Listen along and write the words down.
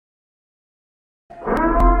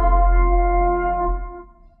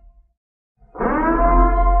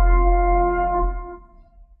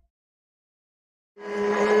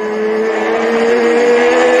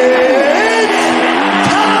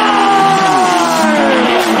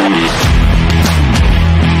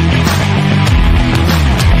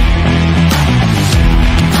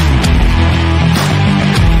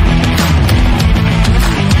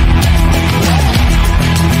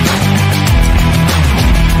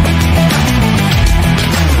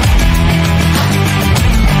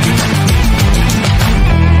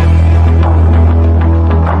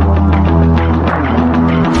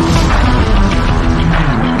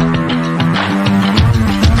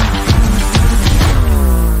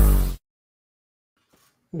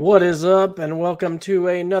What is up, and welcome to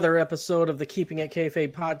another episode of the Keeping It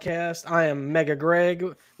Kayfabe podcast. I am Mega Greg.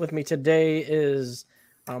 With me today is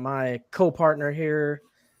my co-partner here,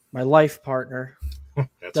 my life partner,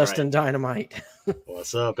 That's Dustin right. Dynamite.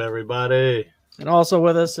 What's up, everybody? And also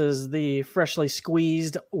with us is the freshly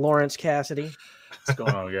squeezed Lawrence Cassidy. What's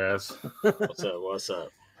going on, guys? What's up?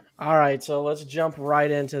 All right, so let's jump right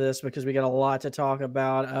into this because we got a lot to talk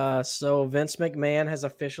about. So Vince McMahon has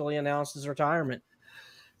officially announced his retirement.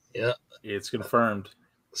 Yeah, It's confirmed.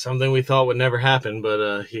 something we thought would never happen,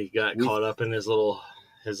 but he got caught up in his little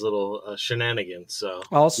shenanigans. So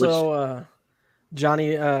Also, Johnny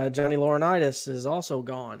Laurinaitis is also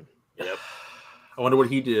gone. yep, I wonder what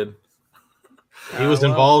he did. he was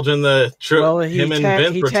involved in the trip. Him and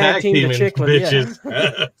Vince were tag teaming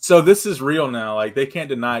bitches. So this is real now. Like they can't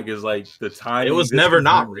deny it because like the time It was never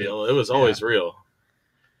not real. It was always real.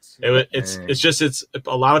 It's just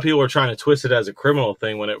a lot of people are trying to twist it as a criminal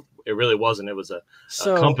thing when it really wasn't. It was a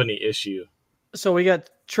company issue. So we got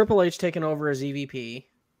Triple H taking over as EVP.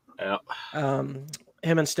 Yeah. Him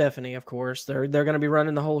and Stephanie, of course, they're going to be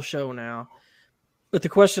running the whole show now. But the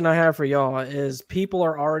question I have for y'all is: people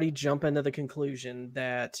are already jumping to the conclusion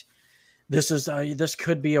that this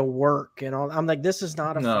could be a work, and I'm like, this is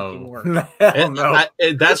not a fucking work.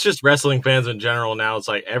 That's just wrestling fans in general now. It's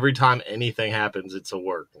like every time anything happens, it's a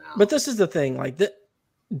work now. But this is the thing, like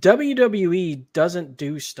WWE doesn't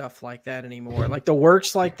do stuff like that anymore. Like the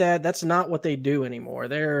works like that, that's not what they do anymore.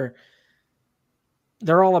 They're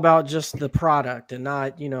all about just the product and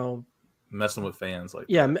not, messing with fans like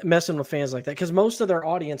messing with fans like that, because most of their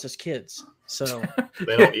audience is kids. So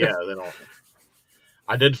they don't.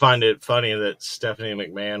 I did find it funny that Stephanie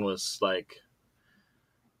McMahon was like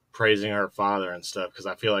praising her father and stuff because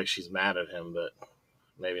I feel like she's mad at him, but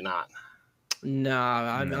maybe not.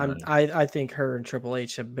 I think her and Triple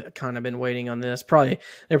H have kind of been waiting on this.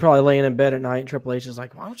 They're probably laying in bed at night, and Triple H is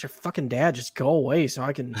like, "Why don't your fucking dad just go away so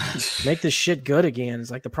I can make this shit good again?"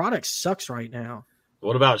 It's like the product sucks right now.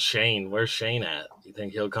 What about Shane? Where's Shane at? You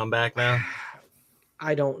think he'll come back now?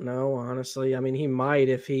 I don't know, honestly. I mean, he might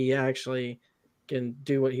if he actually can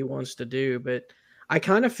do what he wants to do, but I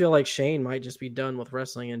kind of feel like Shane might just be done with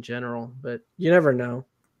wrestling in general, but you never know.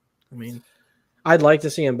 I mean, I'd like to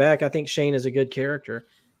see him back. I think Shane is a good character.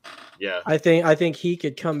 Yeah. I think he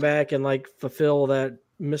could come back and like fulfill that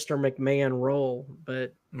Mr. McMahon role,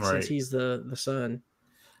 but since he's the son.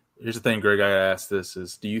 Here's the thing, Greg, I asked this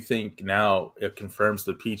is, do you think now it confirms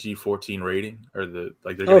the PG-14 rating or they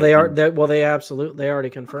already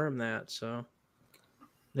confirmed that. So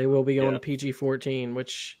they will be going to PG-14,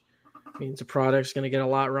 which means the product's going to get a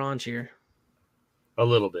lot raunchier. A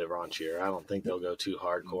little bit raunchier. I don't think they'll go too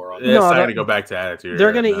hardcore on that. It's not going to go back to attitude.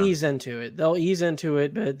 They're going to ease into it. They'll ease into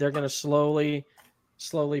it, but they're going to slowly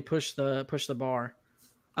push the bar.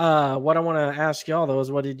 What I want to ask y'all though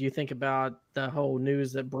is, what did you think about the whole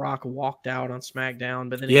news that Brock walked out on SmackDown?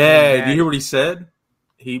 But then did you hear what he said?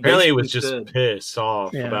 He was just pissed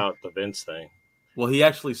off about the Vince thing. Well, he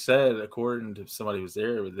actually said, according to somebody who was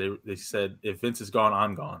there, they said, if Vince is gone,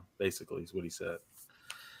 I'm gone, basically, is what he said.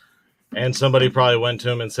 And somebody probably went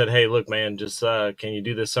to him and said, hey, look, man, just can you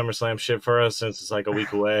do this SummerSlam shit for us since it's like a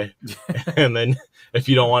week away? And then if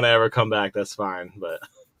you don't want to ever come back, that's fine. But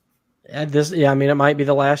it might be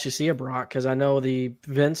the last you see of Brock, because I know the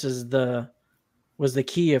Vince was the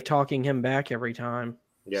key of talking him back every time.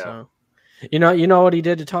 Yeah. So. You know what he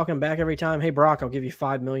did to talk him back every time? Hey, Brock, I'll give you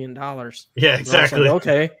 $5 million. Yeah, exactly. Like,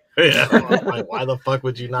 okay. Yeah. Why the fuck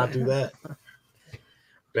would you not do that?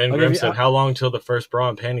 Ben Grimm said, how long till the first bra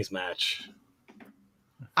and panties match?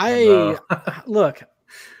 Look,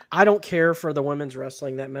 I don't care for the women's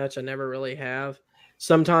wrestling that much. I never really have.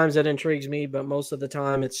 Sometimes it intrigues me, but most of the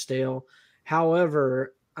time it's stale.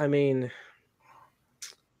 However, I mean,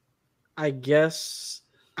 I guess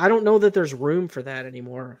I don't know that there's room for that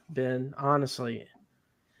anymore, Ben, honestly,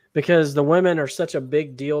 because the women are such a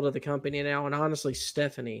big deal to the company now. And honestly,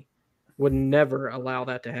 Stephanie would never allow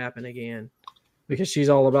that to happen again, because she's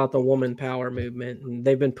all about the woman power movement, and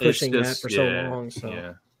they've been pushing that for so long.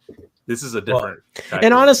 So this is a different.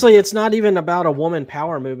 And honestly, it's not even about a woman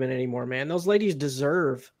power movement anymore, man. Those ladies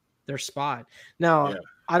deserve their spot. Now,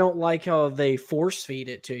 I don't like how they force feed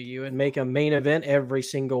it to you and make a main event every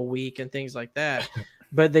single week and things like that.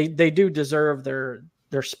 But they do deserve their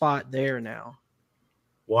spot there now.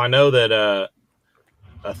 Well, I know that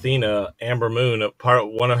Athena, Amber Moon,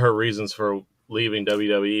 one of her reasons for leaving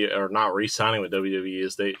WWE or not re-signing with WWE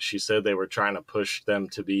is she said they were trying to push them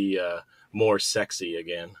to be more sexy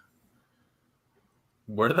again.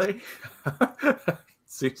 Were they?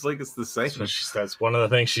 Seems like it's the same. So that's one of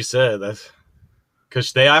the things she said.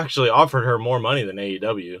 because they actually offered her more money than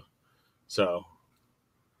AEW. So,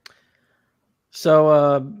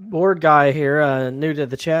 board guy here, new to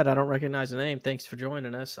the chat. I don't recognize the name. Thanks for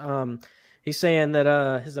joining us. He's saying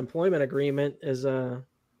that his employment agreement is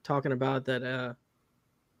talking about that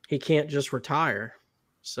he can't just retire.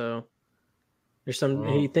 So there's some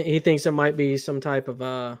he thinks there might be some type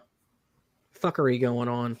of fuckery going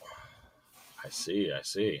on. I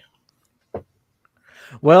see.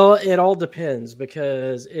 Well, it all depends,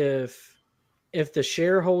 because if the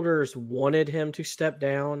shareholders wanted him to step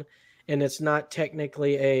down and it's not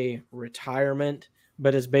technically a retirement,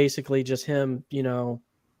 but it's basically just him,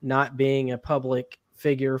 not being a public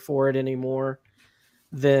figure for it anymore,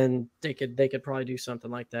 then they could probably do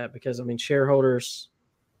something like that, because I mean, shareholders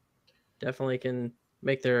definitely can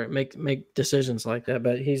make decisions like that,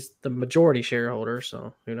 but he's the majority shareholder,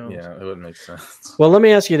 so who knows? Yeah, it wouldn't make sense. Well, let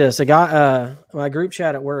me ask you this. A guy, my group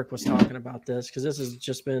chat at work was talking about this, because this has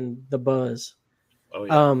just been the buzz. Oh,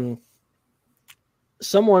 yeah.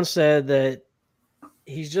 Someone said that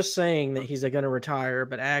he's just saying that he's going to retire,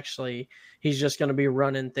 but actually he's just going to be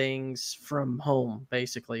running things from home,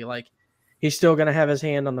 basically. Like, he's still going to have his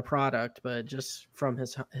hand on the product, but just from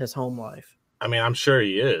his home life. I mean, I'm sure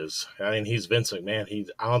he is. I mean, he's Vince McMahon.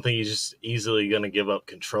 I don't think he's just easily going to give up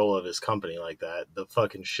control of his company like that. The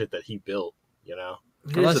fucking shit that he built,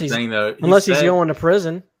 Here's the thing, though. Unless he's going to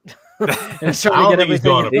prison. I don't think he's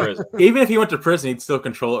going to prison. Even if he went to prison, he'd still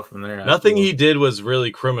control it from there. Nothing he did was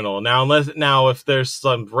really criminal. Now, if there's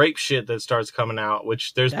some rape shit that starts coming out,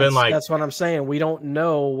 which that's what I'm saying. We don't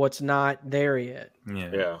know what's not there yet. Yeah.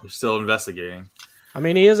 They're still investigating. I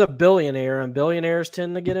mean, he is a billionaire, and billionaires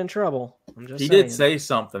tend to get in trouble. He did say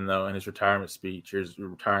something, though, in his retirement speech.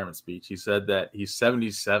 He said that he's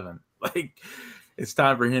 77. Like, it's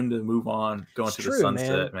time for him to move on, go into the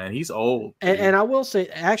sunset, man. He's old. And I will say,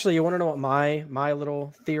 actually, you want to know what my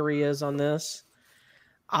little theory is on this?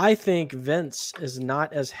 I think Vince is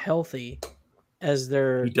not as healthy as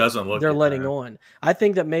they're letting on. I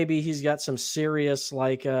think that maybe he's got some serious,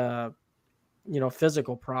 like,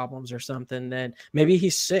 physical problems or something. Then maybe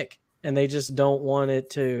he's sick, and they just don't want it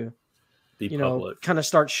to be public. Kind of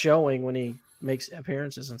start showing when he makes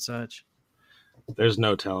appearances and such. There's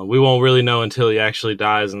no telling. We won't really know until he actually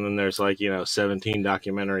dies, and then there's 17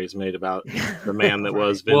 documentaries made about the man that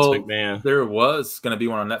was Vince McMahon. There was going to be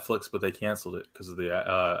one on Netflix, but they canceled it because of the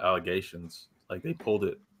allegations. Like, they pulled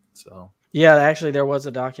it. So yeah, actually, there was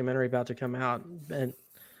a documentary about to come out, and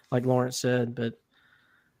like Lawrence said, but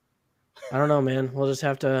I don't know, man. We'll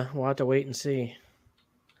have to wait and see.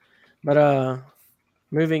 But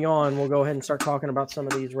moving on, we'll go ahead and start talking about some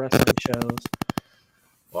of these wrestling shows.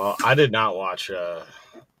 Well, I did not watch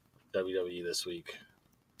WWE this week.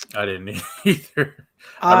 I didn't either.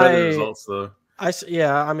 I read the results, though. I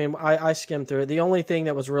skimmed through it. The only thing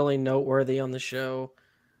that was really noteworthy on the show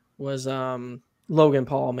was Logan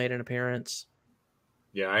Paul made an appearance.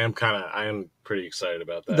 Yeah, I am pretty excited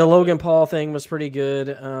about that. The Logan Paul thing was pretty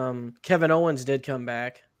good. Kevin Owens did come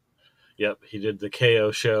back. Yep, he did the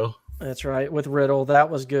KO show. That's right, with Riddle. That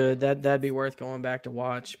was good. That'd be worth going back to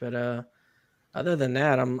watch. But other than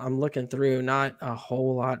that, I'm looking through. Not a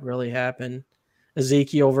whole lot really happened.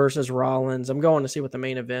 Ezekiel versus Rollins. I'm going to see what the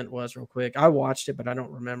main event was real quick. I watched it, but I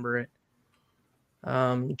don't remember it.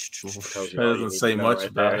 That doesn't say much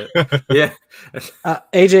about it. Yeah.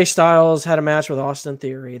 AJ Styles had a match with Austin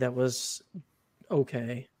Theory that was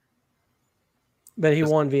okay, but he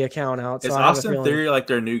won via count out. So is Austin Theory like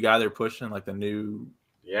their new guy they're pushing, like the new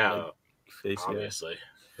face? Obviously,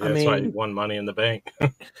 that's why he won Money in the Bank.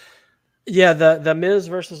 Yeah, the Miz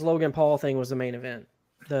versus Logan Paul thing was the main event,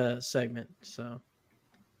 the segment. So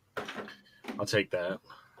I'll take that.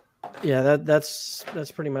 Yeah, that's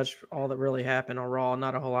pretty much all that really happened on Raw.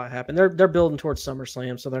 Not a whole lot happened. They're building towards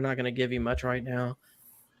SummerSlam, so they're not going to give you much right now.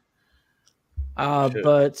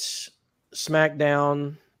 But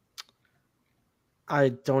SmackDown, I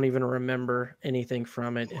don't even remember anything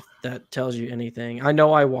from it, if that tells you anything. I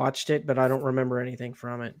know I watched it, but I don't remember anything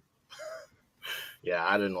from it. Yeah,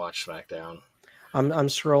 I didn't watch SmackDown. I'm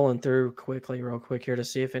scrolling through real quick here to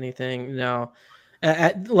see if anything. No.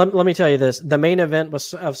 Let me tell you this. The main event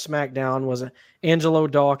of SmackDown was Angelo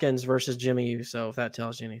Dawkins versus Jimmy Uso, if that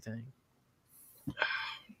tells you anything.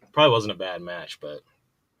 Probably wasn't a bad match, but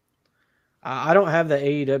I don't have the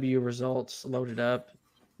AEW results loaded up.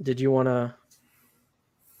 Did you want to?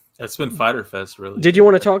 It's been Fyter Fest, really. Did you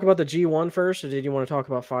want to talk about the G1 first, or did you want to talk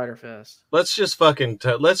about Fyter Fest? Let's just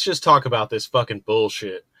talk about this fucking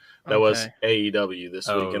bullshit that was AEW this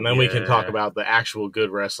week, and then we can talk about the actual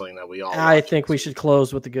good wrestling that we all. I think we should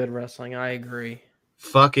close with the good wrestling. I agree.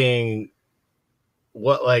 Fucking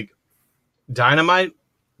what? Like, Dynamite,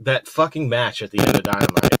 that fucking match at the end of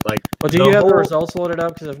Dynamite, like. Well, do you have the results loaded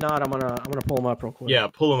up? Because if not, I'm gonna pull them up real quick. Yeah,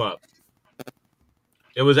 pull them up.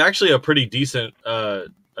 It was actually a pretty decent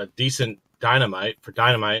Dynamite for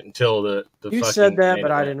Dynamite until the you said that,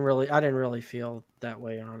 but I didn't really feel that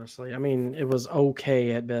way, honestly. I mean, it was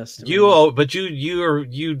okay at best. But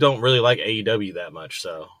you don't really like AEW that much,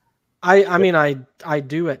 so. I mean, I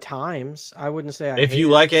do at times. I wouldn't say if you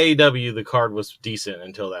like AEW, the card was decent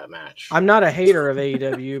until that match. I'm not a hater of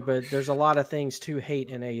AEW, but there's a lot of things to hate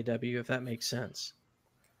in AEW, if that makes sense.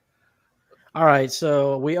 All right,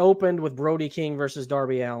 so we opened with Brody King versus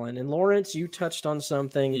Darby Allin, and Lawrence, you touched on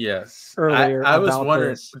something. Yes, earlier. I was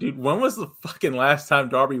wondering, dude, when was the fucking last time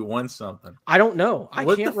Darby won something? I don't know.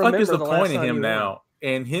 What the fuck is the point of him now?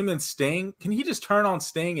 And him and Sting, can he just turn on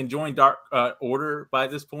Sting and join Dark Order by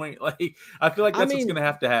this point? Like, I feel like that's what's going to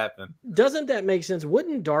have to happen. Doesn't that make sense?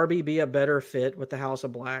 Wouldn't Darby be a better fit with the House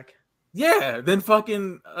of Black? Yeah, than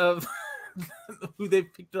fucking who they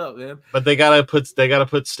picked up, man. But they gotta put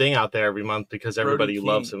Sting out there every month because everybody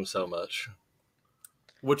loves him so much.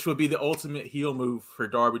 Which would be the ultimate heel move for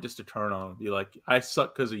Darby, just to turn on him, be like, "I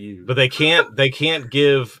suck because of you." But they can't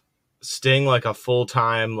give Sting like a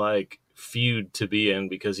full-time like feud to be in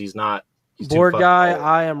because he's board guy. Old.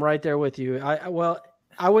 I am right there with you. I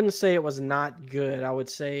wouldn't say it was not good. I would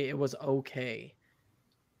say it was okay.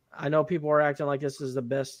 I know people are acting like this is the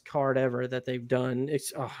best card ever that they've done.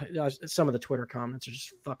 Some of the Twitter comments are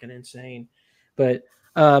just fucking insane. But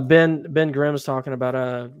Ben Grimm's talking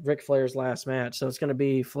about Ric Flair's last match. So it's going to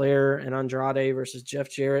be Flair and Andrade versus Jeff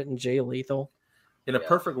Jarrett and Jay Lethal. In a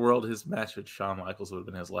perfect world, his match with Shawn Michaels would have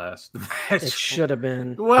been his last match. It should have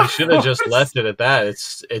been. He should have just left it at that.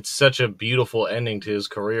 It's such a beautiful ending to his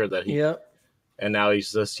career that he. Yep. And now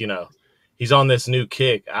he's just he's on this new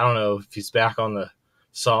kick. I don't know if he's back on the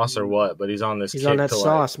sauce or what, but he's on this. He's on that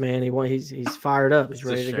sauce, man. He's fired up. He's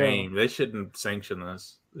ready to go. They shouldn't sanction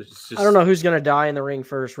this. Just... I don't know who's going to die in the ring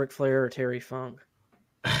first, Ric Flair or Terry Funk.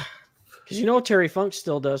 Because Terry Funk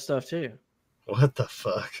still does stuff too. What the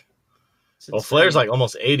fuck? Well, Flair's like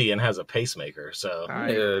almost 80 and has a pacemaker, so right.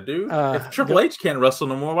 Yeah, dude. If Triple H can't wrestle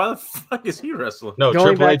no more, why the fuck is he wrestling? No,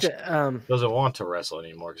 Triple H doesn't want to wrestle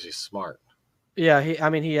anymore because he's smart. Yeah,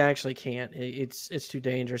 he actually can't. It's too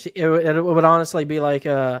dangerous. It would honestly be like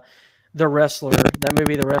The Wrestler, that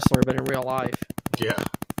movie The Wrestler, but in real life. Yeah.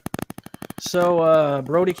 So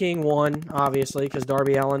Brody King won, obviously, because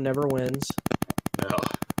Darby Allin never wins. No.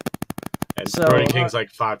 And Brody King's like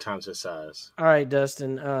 5 times his size. All right,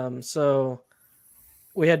 Dustin. So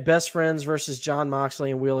we had Best Friends versus Jon Moxley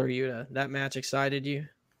and Wheeler Yuta. That match excited you?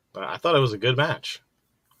 I thought it was a good match.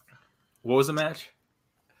 What was the match?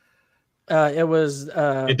 It was.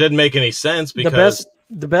 It didn't make any sense because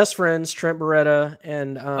the best friends, Trent Beretta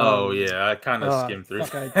and. Oh yeah, I kind of skimmed through. I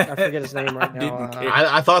forget his name right now.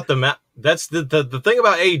 I thought that's the thing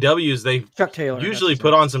about AEW is they Chuck Taylor usually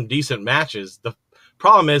put on some decent matches. The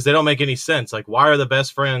problem is they don't make any sense. Like, why are the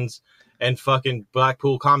Best Friends and fucking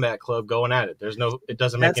Blackpool Combat Club going at it? It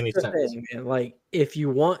doesn't make any sense. Thing, man. Like, if you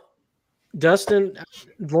want. Dustin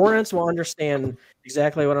Lawrence will understand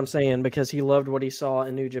exactly what I'm saying because he loved what he saw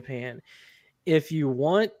in New Japan. If you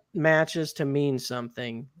want matches to mean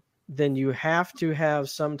something, then you have to have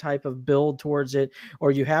some type of build towards it,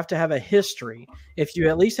 or you have to have a history. If you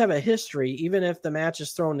at least have a history, even if the match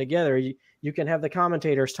is thrown together, you can have the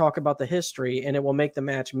commentators talk about the history and it will make the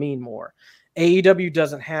match mean more. AEW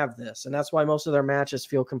doesn't have this, and that's why most of their matches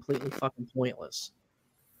feel completely fucking pointless.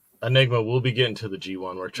 Enigma, we'll be getting to the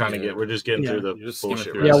G1. We're just getting through the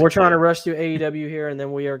bullshit. Yeah, we're trying to rush through AEW here, and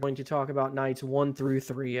then we are going to talk about nights 1 through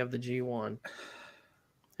 3 of the G1.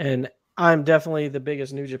 And I'm definitely the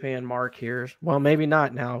biggest New Japan mark here. Well, maybe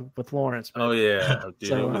not now with Lawrence. Oh yeah, dude,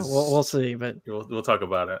 so we'll see, but we'll talk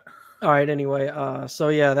about it. All right. Anyway, so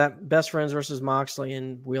yeah, that Best Friends versus Moxley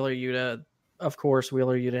and Wheeler Yuta. Of course,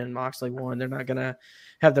 Wheeler Yuta and Moxley won. They're not gonna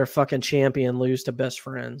have their fucking champion lose to Best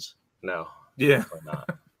Friends. No. Yeah. Not.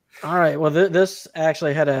 All right. Well, this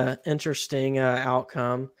actually had an interesting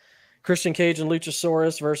outcome. Christian Cage and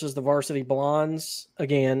Luchasaurus versus the Varsity Blondes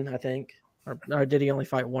again, I think. Or did he only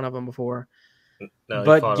fight one of them before? No,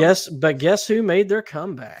 but guess who made their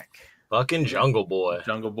comeback? Fucking Jungle Boy.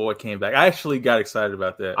 Jungle Boy came back. I actually got excited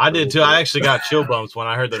about that. I did too. I actually got chill bumps when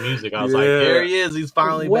I heard the music. I was like, there he is. He's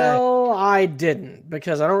finally back. Well, I didn't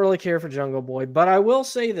because I don't really care for Jungle Boy. But I will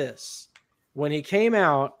say this. When he came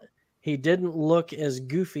out, he didn't look as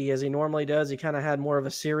goofy as he normally does. He kind of had more of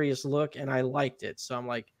a serious look, and I liked it. So I'm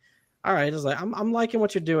like, All right, it's like I'm liking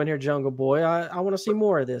what you're doing here, Jungle Boy. I want to see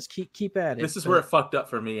more of this. Keep at it. This is where it fucked up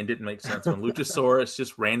for me and didn't make sense when Luchasaurus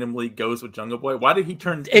just randomly goes with Jungle Boy. Why did he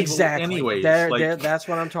turn exactly evil anyways? That's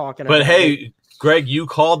what I'm talking about. But hey, Greg, you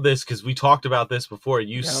called this because we talked about this before.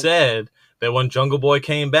 You said that when Jungle Boy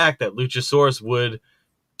came back, that Luchasaurus would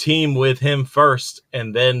team with him first,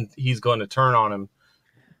 and then he's going to turn on him.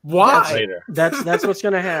 Why? That's what's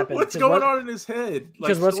going to happen. What's going on in his head?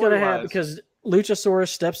 Because what's going to happen? Because Luchasaurus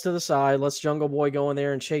steps to the side, lets Jungle Boy go in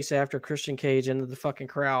there and chase after Christian Cage into the fucking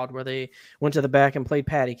crowd where they went to the back and played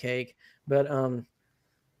patty cake. But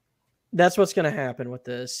that's what's going to happen with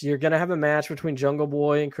this. You're going to have a match between Jungle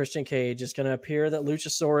Boy and Christian Cage. It's going to appear that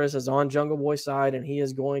Luchasaurus is on Jungle Boy's side, and he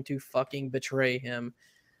is going to fucking betray him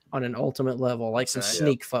on an ultimate level, like some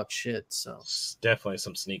sneak fuck shit. So it's definitely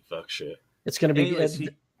some sneak fuck shit. It's going to be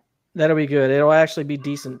that'll be good. It'll actually be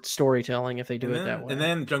decent storytelling if they do it that way. And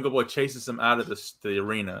then Jungle Boy chases him out of the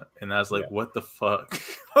arena, and I was like, "What the fuck?"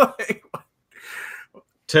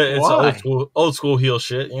 It's old school heel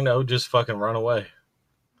shit, just fucking run away.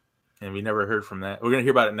 And we never heard from that. We're gonna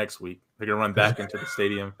hear about it next week. They're gonna run back into the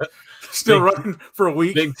stadium, still running for a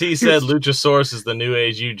week. Big T said Luchasaurus is the new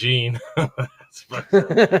age Eugene.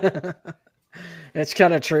 It's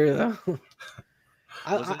kind of true though.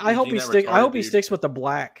 I hope he sticks. I hope he sticks with the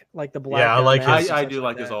black, like the black. Yeah, I like his. I do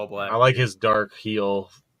like his all black. I like his dark heel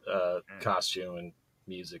costume and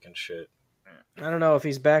music and shit. I don't know if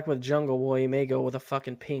he's back with Jungle Boy. He may go with a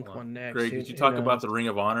fucking pink one next. Greg, did you talk about the Ring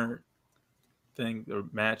of Honor thing or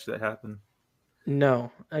match that happened?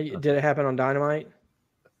 No, did it happen on Dynamite?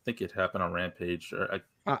 I think it happened on Rampage.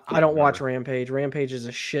 I don't watch Rampage. Rampage is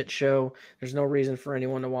a shit show. There's no reason for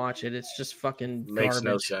anyone to watch it. It's just fucking makes garbage.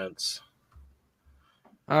 No sense.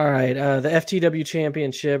 All right, the FTW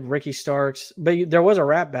Championship, Ricky Starks. But there was a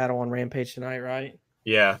rap battle on Rampage tonight, right?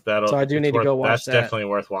 Yeah, so I do need to go watch that. That's definitely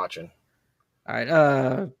worth watching. All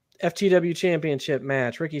right, FTW Championship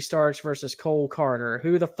match, Ricky Starks versus Cole Carter.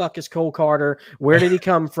 Who the fuck is Cole Carter? Where did he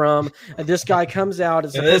come from? This guy comes out.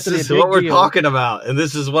 And this is what we're talking about. And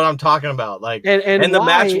this is what I'm talking about. Like, and the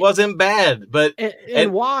match wasn't bad, but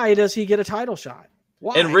and why does he get a title shot?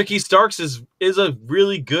 Why? And Ricky Starks is a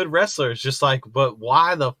really good wrestler. It's just like, but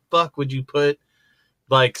why the fuck would you put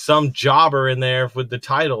like some jobber in there with the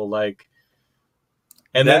title? Like,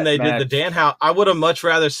 and then they did the Danhausen. I would have much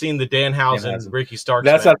rather seen the Danhausen Ricky Starks.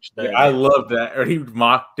 I love that. Or he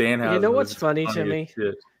mocked Danhausen. You know what's funny to me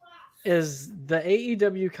is the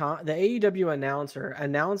AEW announcer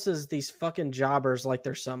announces these fucking jobbers like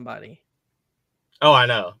they're somebody. Oh, I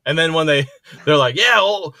know. And then when they're like, yeah,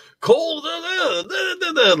 Cole,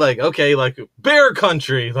 like, okay, like Bear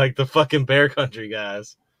Country, like the fucking Bear Country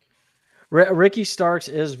guys. Ricky Starks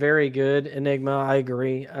is very good. Enigma, I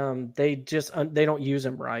agree. They don't use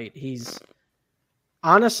him right. He's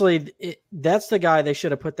honestly, that's the guy they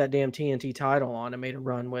should have put that damn TNT title on and made a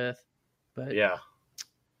run with. But yeah,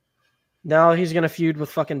 now he's gonna feud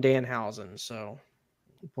with fucking Danhausen. So.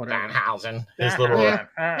 Whatever. Danhausen. His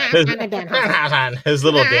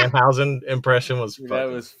little Danhausen impression was funny.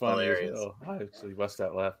 That was funny. Hilarious. I actually bust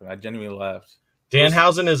out laughing. I genuinely laughed.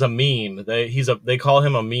 Danhausen is a meme. They call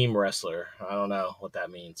him a meme wrestler. I don't know what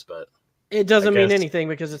that means, but it doesn't mean anything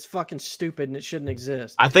because it's fucking stupid and it shouldn't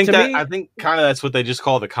exist. I think kind of that's what they just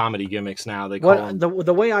call the comedy gimmicks now. They call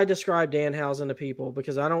the way I describe Danhausen to people,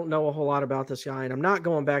 because I don't know a whole lot about this guy and I'm not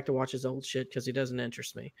going back to watch his old shit because he doesn't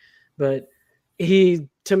interest me, but.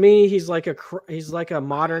 To me, he's like a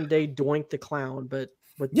modern day Doink the Clown, but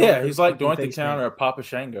with he's like Doink the Clown or Papa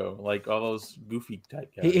Shango, like all those goofy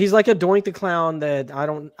type guys. He's like a Doink the Clown that I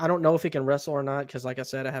don't know if he can wrestle or not because, like I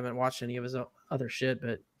said, I haven't watched any of his other shit.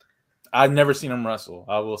 But I've never seen him wrestle.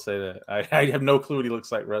 I will say that I have no clue what he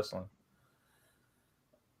looks like wrestling.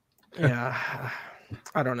 Yeah,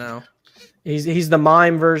 I don't know. He's the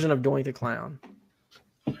mime version of Doink the Clown.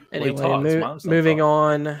 Anyway, moving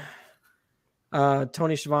on.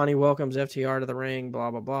 Tony Schiavone welcomes FTR to the ring, blah,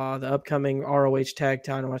 blah, blah. The upcoming ROH tag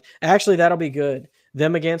title match. Actually, that'll be good.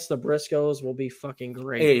 Them against the Briscoes will be fucking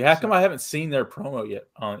great. Hey, how come I haven't seen their promo yet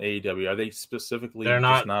on AEW? Are they specifically They're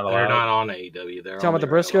not allowed? They're not on AEW. They're talking about the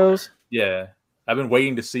Briscoes? Yeah. I've been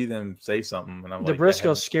waiting to see them say something. And I'm the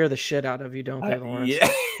Briscoes scare the shit out of you, don't they, Lawrence? Yeah.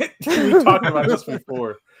 We talked about this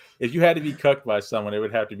before. If you had to be cucked by someone, it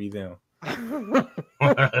would have to be them.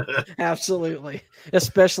 Absolutely.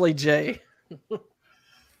 Especially Jay.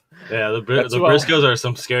 Yeah, the Briscoes are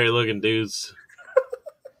some scary looking dudes.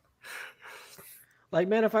 Like,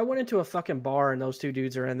 man, if I went into a fucking bar and those two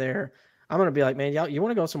dudes are in there, I'm gonna be like, man, y'all, you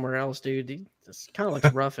want to go somewhere else, dude? This kind of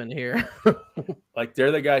looks rough in here. Like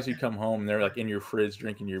they're the guys who come home, and they're like in your fridge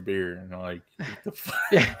drinking your beer, and they're like, what the fuck?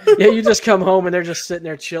 yeah. You just come home and they're just sitting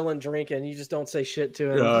there chilling, drinking. You just don't say shit to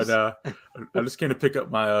them. No. I'm just gonna pick up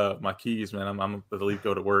my my keys, man. I'm gonna leave,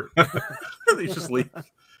 go to work. They just leave.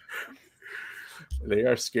 They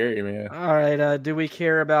are scary, man. All right. Do we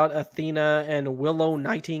care about Athena and Willow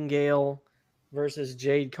Nightingale versus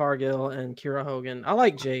Jade Cargill and Kiera Hogan? I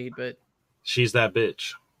like Jade, but she's that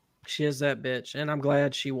bitch. She is that bitch, and I'm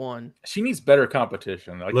glad she won. She needs better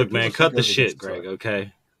competition. Like, look, man, cut the shit, Greg.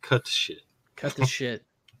 Okay, cut the shit. Cut the shit.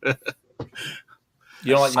 You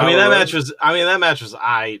don't like? That match was. That match was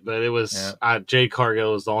aight, but it was. Jade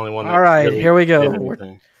Cargill was the only one. All right, really here we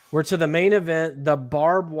go. We're to the main event, the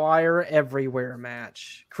barbed wire everywhere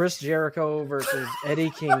match. Chris Jericho versus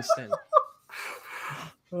Eddie Kingston.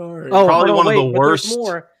 Probably one of the worst.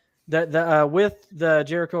 More. With the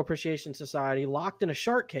Jericho Appreciation Society locked in a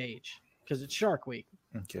shark cage because it's Shark Week.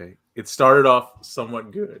 Okay. It started off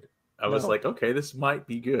somewhat good. I was like, okay, this might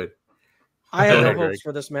be good. I had no hopes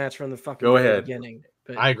for this match from the fucking beginning.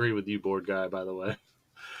 But... I agree with you, board guy, by the way.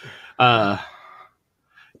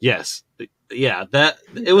 Yes. Yeah,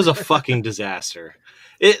 it was a fucking disaster.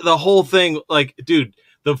 The whole thing, like, dude,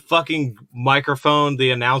 the fucking microphone,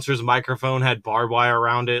 the announcer's microphone had barbed wire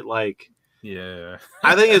around it, like. Yeah.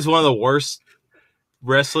 I think it's one of the worst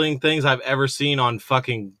wrestling things I've ever seen on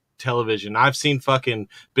fucking television. I've seen fucking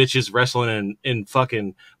bitches wrestling in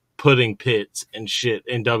fucking pudding pits and shit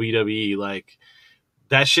in WWE. Like,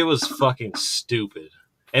 that shit was fucking stupid.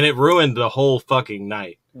 And it ruined the whole fucking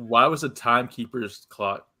night. Why was a timekeeper's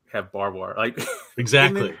clock have barbed wire? Like,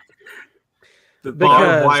 exactly. The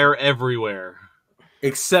barbed wire everywhere.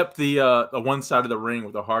 Except the one side of the ring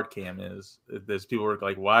where the hard cam is. There's people who are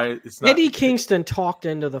like, why? It's not. Eddie Kingston talked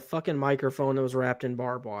into the fucking microphone that was wrapped in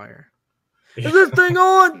barbed wire. Is this thing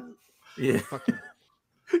on? Yeah. Fucking...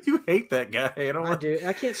 You hate that guy. I do.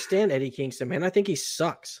 I can't stand Eddie Kingston, man. I think he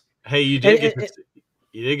sucks. Hey, you did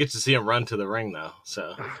get to see him run to the ring, though.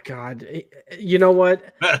 So, oh God, you know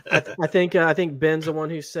what? I think Ben's the one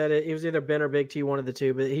who said it. It was either Ben or Big T, one of the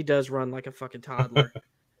two, but he does run like a fucking toddler.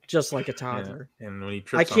 Just like a toddler. Yeah. And when he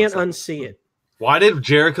I can't unsee it. Why did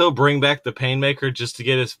Jericho bring back the Painmaker just to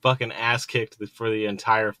get his fucking ass kicked for the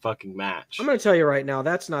entire fucking match? I'm going to tell you right now,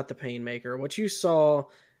 that's not the Painmaker. What you saw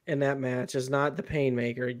in that match is not the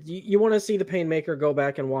Painmaker. You want to see the Painmaker, go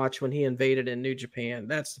back and watch when he invaded in New Japan.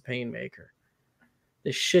 That's the Painmaker.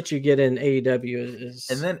 The shit you get in AEW is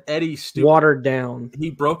and then Eddie watered down. He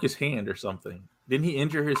broke his hand or something. Didn't he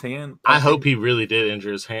injure his hand? I hope he really did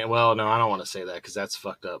injure his hand. Well, no, I don't want to say that because that's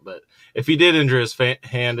fucked up. But if he did injure his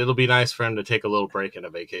hand, it'll be nice for him to take a little break and a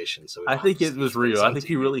vacation. So I think it was real. I think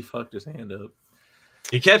he really fucked his hand up.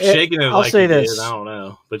 He kept shaking it. I'll say this. I don't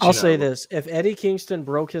know. But I'll say this. If Eddie Kingston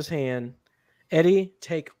broke his hand, Eddie,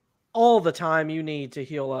 take all the time you need to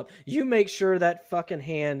heal up. You make sure that fucking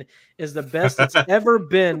hand is the best it's ever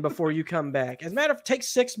been before you come back. As a matter of fact, take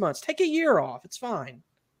 6 months. Take a year off. It's fine.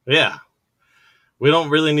 Yeah. We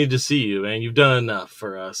don't really need to see you, man. You've done enough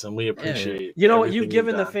for us, and we appreciate. You know what? You've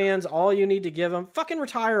given the fans all you need to give them. Fucking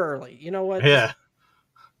retire early. You know what? Yeah.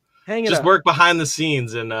 Hang it Just up. work behind the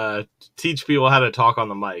scenes and teach people how to talk on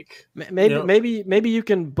the mic. Maybe you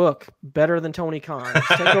can book better than Tony Khan.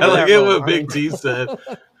 Take over Look at what Big T said.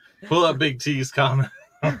 Pull up Big T's comment.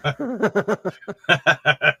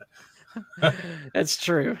 That's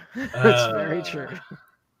true. That's very true.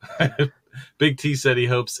 Big T said he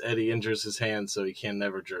hopes Eddie injures his hand so he can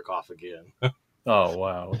never jerk off again. Oh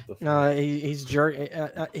wow! He's jerk.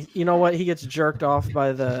 You know what? He gets jerked off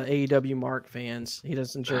by the AEW Mark fans. He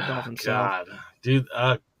doesn't jerk off himself. God, dude,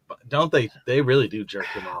 don't they? They really do jerk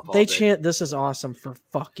him off. They chant, "This is awesome" for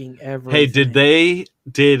fucking everything. Hey,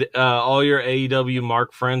 did all your AEW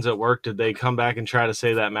Mark friends at work? Did they come back and try to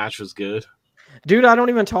say that match was good? Dude, I don't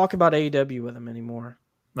even talk about AEW with them anymore.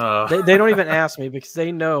 They don't even ask me because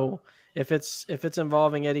they know. If it's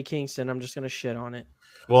involving Eddie Kingston, I'm just gonna shit on it.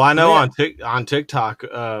 Well, I know on TikTok,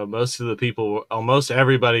 most of the people, almost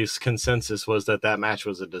everybody's consensus was that match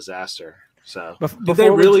was a disaster. So did they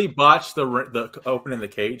really botch the opening the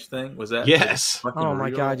cage thing? Was that yes? Oh my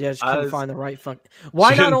god, yeah, she couldn't find the right fuck.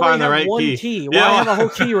 Why not only have one key? Why have a whole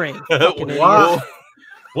key ring? Wow.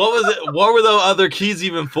 What was it? What were the other keys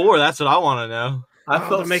even for? That's what I want to know. I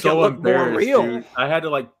felt to make it look more real. Dude. I had to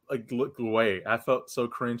like look away. I felt so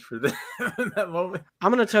cringe for that in that moment.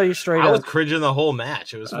 I'm gonna tell you straight up. I was cringing the whole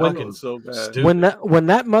match. It was fucking so bad. stupid. When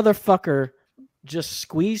that motherfucker just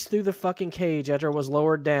squeezed through the fucking cage after it was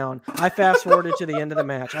lowered down. I fast forwarded to the end of the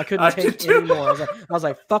match. I couldn't take any more. I was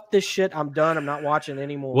like, fuck this shit. I'm done. I'm not watching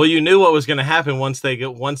anymore. Well, you knew what was going to happen once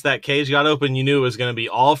that cage got open. You knew it was going to be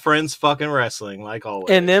all friends fucking wrestling, like always.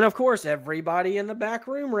 And then, of course, everybody in the back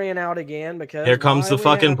room ran out again because here comes the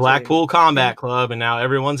fucking Blackpool Combat Club, and now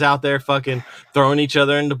everyone's out there fucking throwing each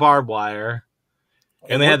other into barbed wire.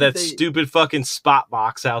 And they had that stupid fucking spot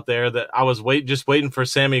box out there that I was just waiting for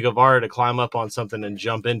Sammy Guevara to climb up on something and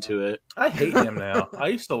jump into it. I hate him now. I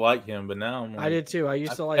used to like him, but now I'm like, I did too. I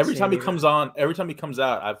used to like every time he comes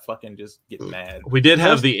out, I fucking just get mad. We did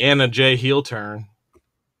have the Anna Jay heel turn.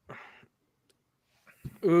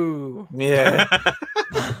 Ooh. Yeah.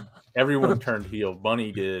 Everyone turned heel.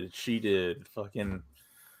 Bunny did. She did. Fucking.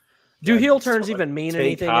 Do heel turns even mean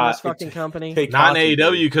anything in this fucking company? Not in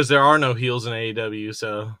AEW because there are no heels in AEW.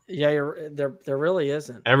 So yeah, there really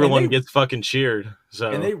isn't. Everyone gets fucking cheered. So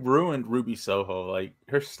and they ruined Ruby Soho. Like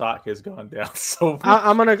her stock has gone down so much.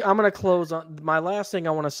 I'm gonna close on my last thing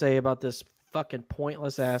I want to say about this fucking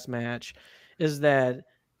pointless ass match is that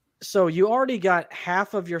so you already got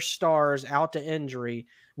half of your stars out to injury.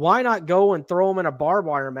 Why not go and throw them in a barbed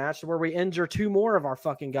wire match where we injure 2 more of our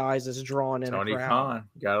fucking guys as drawn in Tony a crowd? Khan,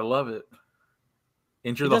 gotta love it.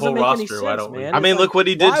 Injure the whole roster. Why don't we? I mean, look what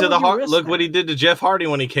he did to what he did to Jeff Hardy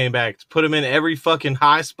when he came back. Put him in every fucking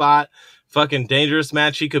high spot, fucking dangerous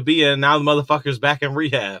match he could be in. And now the motherfucker's back in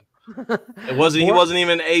rehab. He wasn't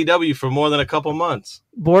even in AEW for more than a couple months.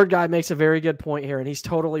 Board Guy makes a very good point here, and he's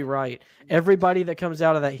totally right. Everybody that comes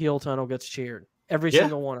out of that heel tunnel gets cheered. Every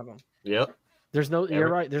single one of them. Yep. You're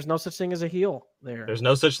right. There's no such thing as a heel there. There's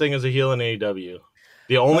no such thing as a heel in AEW.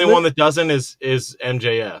 The only one that doesn't is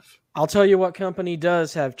MJF. I'll tell you what company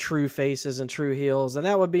does have true faces and true heels, and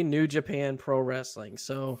that would be New Japan Pro Wrestling.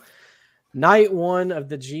 So, night 1 of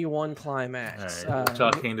the G1 Climax. All right,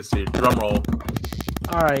 Chuck came to see. Drum roll.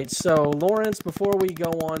 All right, so Lawrence, before we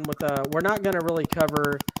go on with we're not going to really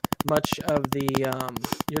cover much of the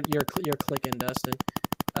you're clicking, Dustin,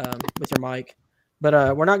 with your mic.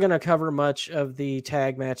 But we're not going to cover much of the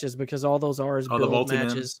tag matches because all those are build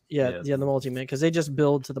matches. Yeah, the multi-man because they just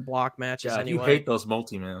build to the block matches anyway. You hate those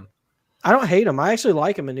multi-man. I don't hate them. I actually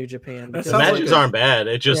like them in New Japan. The matches aren't bad.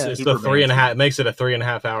 It just it's the 3.5. It makes it a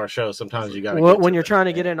 3.5 hour show. Sometimes you got to. When you're trying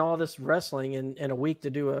to get in all this wrestling in a week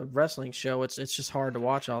to do a wrestling show, it's just hard to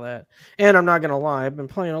watch all that. And I'm not gonna lie, I've been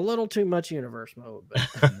playing a little too much universe mode.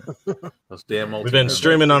 But those damn We've been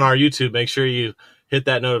streaming on our YouTube. Make sure you hit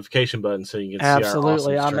that notification button so you can see our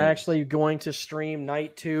absolutely. Awesome I'm actually going to stream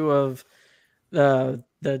night 2 of the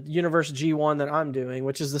Universe G1 that I'm doing,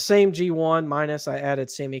 which is the same G1 minus I added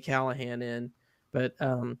Sami Callihan in, but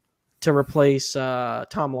to replace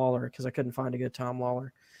Tom Lawler because I couldn't find a good Tom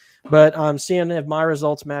Lawler. But I'm seeing if my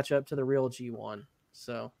results match up to the real G1.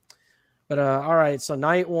 So, but all right. So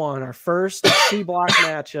night 1, our first C block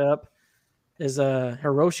matchup is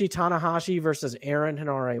Hiroshi Tanahashi versus Aaron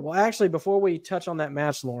Henare. Well, actually, before we touch on that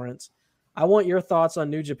match, Lawrence, I want your thoughts on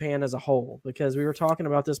New Japan as a whole because we were talking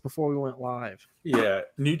about this before we went live. Yeah,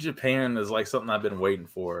 New Japan is like something I've been waiting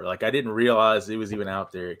for. Like I didn't realize it was even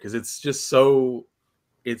out there because it's just so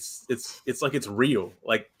it's like it's real.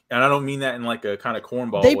 Like, and I don't mean that in like a kind of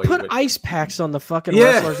cornball way. They put but ice packs on the fucking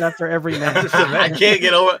wrestlers after every match. I can't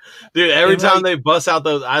get over it. Dude, every time they bust out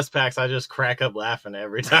those ice packs, I just crack up laughing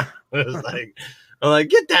every time. It's like I'm like,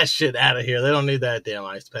 get that shit out of here. They don't need that damn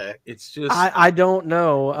ice pack. It's just I don't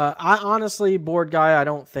know. I honestly, Board Guy, I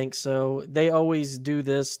don't think so. They always do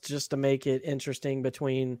this just to make it interesting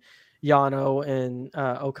between Yano and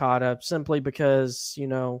Okada, simply because, you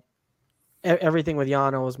know, everything with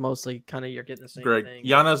Yano is mostly kind of you're getting the same thing.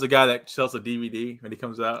 Yano's the guy that sells a DVD when he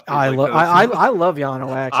comes out. I love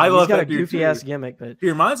Yano actually. He's got a goofy ass gimmick, but he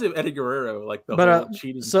reminds me of Eddie Guerrero, like the whole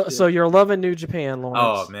cheating. So you're loving New Japan,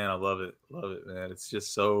 Lawrence. Oh man, I love it, man. It's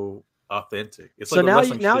just so authentic. It's so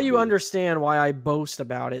like now you understand why I boast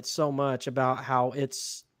about it so much about how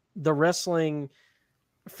it's the wrestling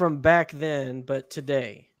from back then, but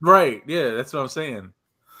today. Right? Yeah, that's what I'm saying.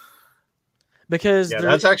 Because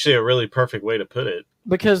that's actually a really perfect way to put it.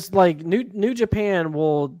 Because like New Japan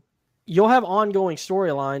you'll have ongoing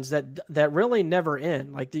storylines that really never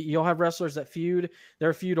end. Like you'll have wrestlers that feud,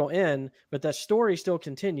 their feud will end, but that story still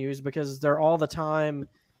continues because they're all the time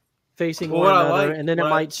facing one another, and then it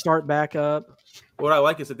might start back up. What I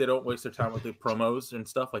like is that they don't waste their time with the promos and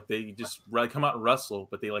stuff. Like they just come out and wrestle,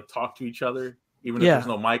 but they like talk to each other. Even if there's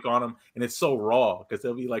no mic on them, and it's so raw because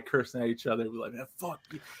they'll be like cursing at each other, be like, "Man, fuck."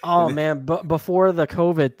 Oh man, but before the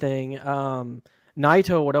COVID thing,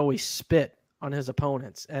 Naito would always spit on his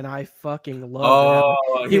opponents, and I fucking love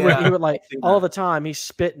it. He would like all the time. He's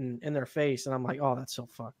spitting in their face, and I'm like, oh, that's so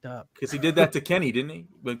fucked up. Because he did that to Kenny, didn't he?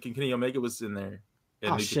 When Kenny Omega was in there.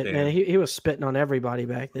 Oh shit, man! He was spitting on everybody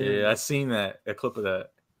back then. Yeah, I seen a clip of that,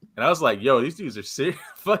 and I was like, "Yo, these dudes are serious.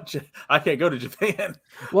 Fuck, I can't go to Japan."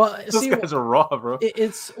 Well, those guys are raw, bro.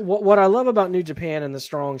 It's what I love about New Japan and the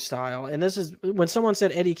strong style, and this is when someone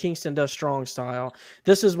said Eddie Kingston does strong style.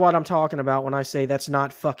 This is what I'm talking about when I say that's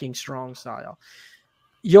not fucking strong style.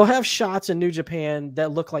 You'll have shots in New Japan that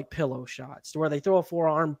look like pillow shots, where they throw a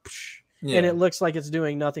forearm. And it looks like it's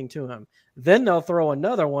doing nothing to him. Then they'll throw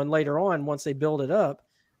another one later on once they build it up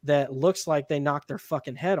that looks like they knocked their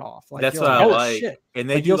fucking head off. Like, that's what I like. Shit. And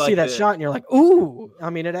like, you'll see that shot and you're like, ooh.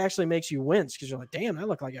 I mean, it actually makes you wince because you're like, damn, that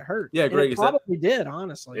looked like it hurt. Yeah, Greg. It probably did,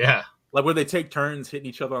 honestly. Yeah. Like where they take turns hitting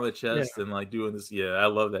each other on the chest and like doing this. Yeah, I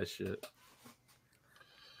love that shit.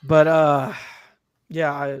 But I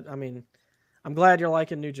mean, I'm glad you're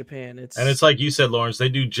liking New Japan. It's like you said, Lawrence. They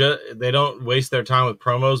don't waste their time with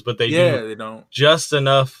promos, but they don't just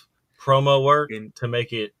enough promo work to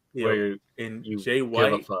make it where you Jay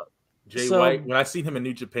White. Give a fuck. White. When I seen him in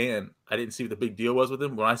New Japan, I didn't see what the big deal was with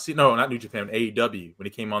him. Not New Japan, AEW. When he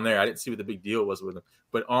came on there, I didn't see what the big deal was with him.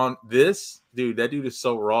 But on this, dude, that dude is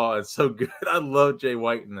so raw and so good. I love Jay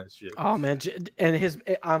White in that shit. Oh man, and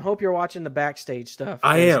I hope you're watching the backstage stuff.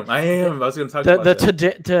 I am. I was going to talk about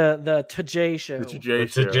the Today show. The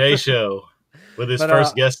Today show with his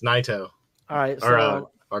first guest, Naito. All right, or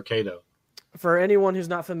Arcado. For anyone who's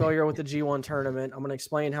not familiar with the G1 tournament, I'm going to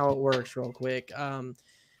explain how it works real quick.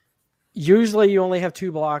 Usually you only have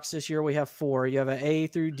 2 blocks. This year we have 4. You have an A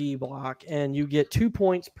through D block, and you get 2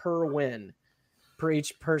 points per win for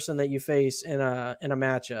each person that you face in a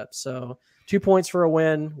matchup. So 2 points for a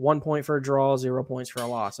win, 1 point for a draw, 0 points for a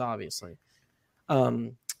loss, obviously.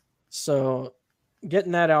 So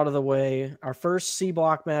getting that out of the way, our first C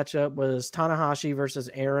block matchup was Tanahashi versus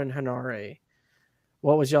Aaron Henare.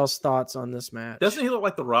 What was y'all's thoughts on this match? Doesn't he look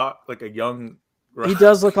like The Rock, like a young Rock? He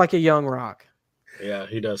does look like a young Rock. Yeah,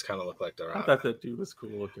 he does kind of look like The Rock. I thought that dude was cool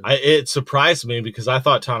looking. It surprised me because I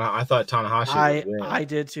thought Tanahashi would win. I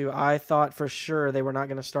did too. I thought for sure they were not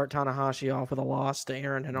going to start Tanahashi off with a loss to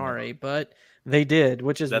Aaron Henare, but they did,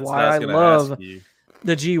 which is why I love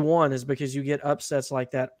the G1 is because you get upsets like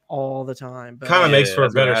that all the time. Kind of makes for a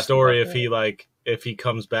better story if he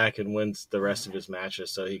comes back and wins the rest of his matches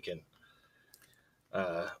so he can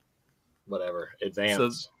advance. So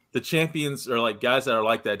the champions are like guys that are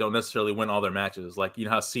like that don't necessarily win all their matches. Like, you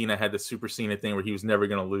know how Cena had the Super Cena thing where he was never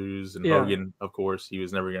going to lose, and Hogan, of course, he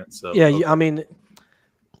was never going to. So I mean,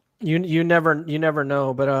 you never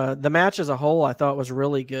know. But the match as a whole, I thought was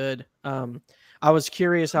really good. I was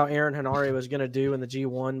curious how Aaron Henare was going to do in the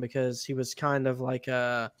G1 because he was kind of like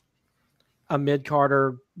a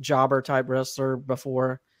mid-carder jobber type wrestler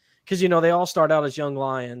before. Because, they all start out as young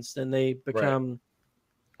lions, then they become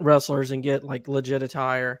wrestlers and get like legit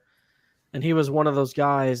attire. And he was one of those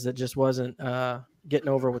guys that just wasn't getting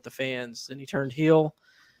over with the fans. And he turned heel.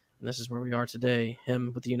 And this is where we are today,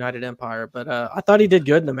 him with the United Empire. But I thought he did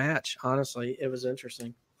good in the match. Honestly, it was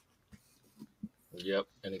interesting. Yep,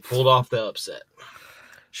 and he pulled off the upset.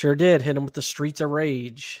 Sure did. Hit him with the Streets of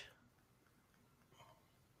Rage.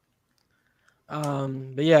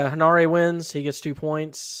 But yeah, Henare wins. He gets 2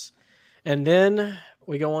 points. And then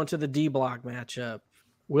we go on to the D block matchup.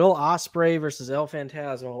 Will Ospreay versus El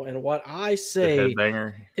Phantasmo. And what I say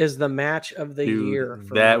is the match of the year.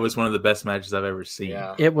 That was one of the best matches I've ever seen.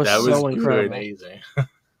 Yeah. It was so incredible. Amazing.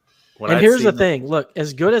 And here's the thing. Look,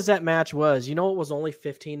 as good as that match was, it was only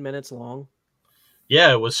 15 minutes long.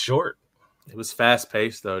 Yeah, it was short. It was fast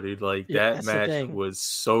paced though, dude. Like that match was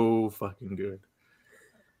so fucking good.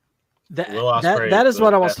 That is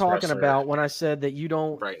what I was talking about when I said that you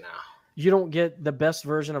don't get the best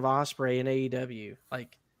version of Ospreay in AEW.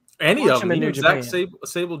 Like any of them, even Zack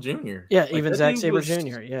Sabre Jr. Yeah, even Zack Sabre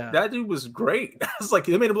Jr. Yeah, that dude was great. I was like,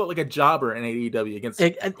 they made him look like a jobber in AEW against.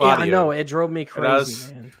 Yeah, I know it drove me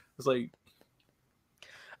crazy, man. It was like.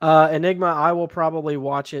 Enigma, I will probably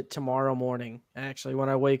watch it tomorrow morning. Actually, when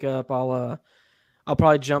I wake up, I'll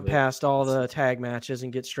probably jump past all the tag matches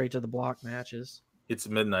and get straight to the block matches. It's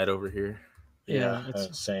midnight over here. Yeah,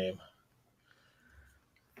 same.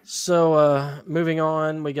 So moving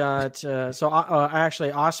on, we got actually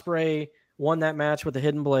Ospreay won that match with the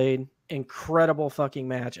Hidden Blade. Incredible fucking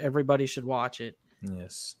match. Everybody should watch it.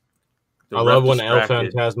 Yes, I love when El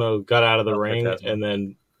Phantasmo got out of the ring and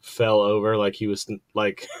then fell over like he was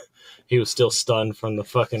still stunned from the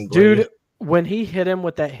fucking blade. Dude, when he hit him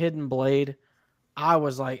with that Hidden Blade, I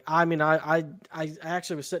was like, I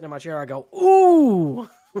actually was sitting in my chair. I go, ooh.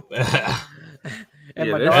 And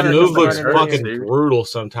Yeah, my that That daughter move comes looks running fucking in, brutal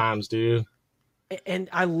sometimes, dude. and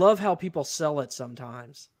I love how people sell it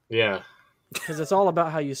sometimes Yeah. because it's all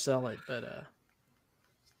about how you sell it. But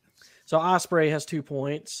so Osprey has 2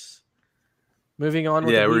 points. Moving on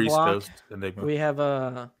with Yeah, the we're B East block, Coast. Enigma. we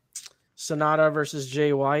have Sonata versus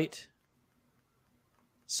Jay White.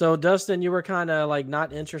 So Dustin, you were kind of like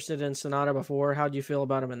not interested in Sonata before. How do you feel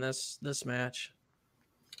about him in this match?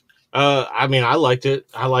 I mean, I liked it.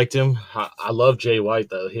 I liked him. I love Jay White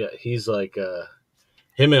though. He's like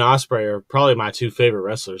him and Osprey are probably my 2 favorite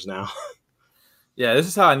wrestlers now. Yeah, this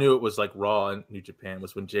is how I knew it was like Raw in New Japan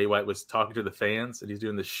was when Jay White was talking to the fans and he's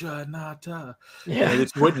doing the Shunata. Yeah, And they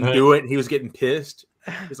just wouldn't do it and he was getting pissed.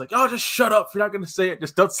 He's like, oh, just shut up. If you're not going to say it,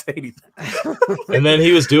 just don't say anything. And then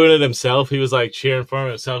he was doing it himself. He was like cheering for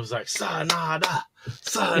himself. He was like, Sanada,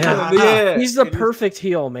 Sanada. Yeah. He's the perfect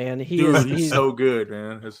heel, man. He's so good,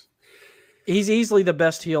 man. He's easily the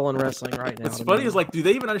best heel in wrestling right now. What's funny is like, do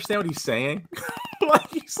they even understand what he's saying? Like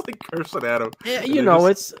he's like cursing at him. Yeah, you know,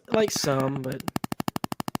 it's like some, but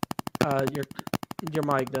your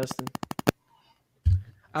mic, Dustin.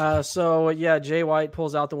 So yeah, Jay White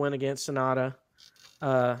pulls out the win against Sonata.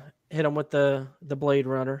 Hit him with the Blade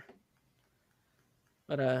Runner.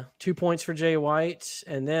 But 2 points for Jay White,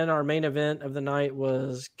 and then our main event of the night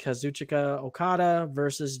was Kazuchika Okada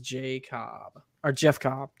versus Jeff Cobb. Jeff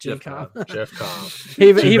Cobb. he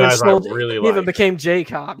even really became Jay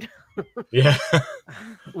Cobb. Yeah.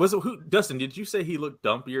 Was it who? Dustin, did you say he looked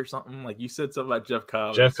dumpy or something? Like you said something about Jeff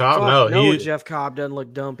Cobb. Jeff Cobb? No, Jeff Cobb doesn't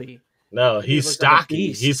look dumpy. No, he's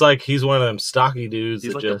stocky. Like he's one of them stocky dudes.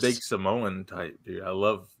 He's like a big Samoan type dude. I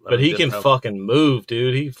love. But he can fucking move,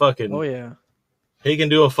 dude. He fucking. Oh yeah. He can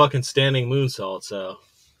do a fucking standing moonsault. So,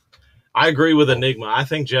 I agree with Enigma. I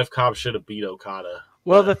think Jeff Cobb should have beat Okada.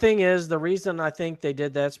 Well, the thing is, the reason I think they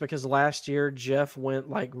did that is because last year Jeff went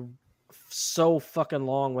like so fucking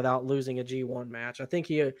long without losing a G1 match. I think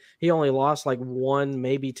he only lost like 1,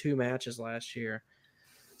 maybe 2 matches last year.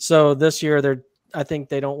 So this year I think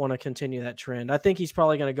they don't want to continue that trend. I think he's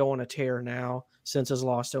probably going to go on a tear now since his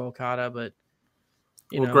loss to Okada, but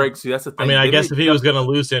you know. Greg, see that's the thing. I mean, I guess if he was going to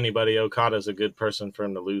lose to anybody, Okada's a good person for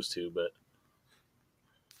him to lose to, but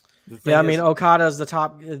yeah, I mean, Okada's the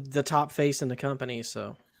top face in the company,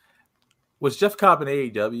 so. Was Jeff Cobb in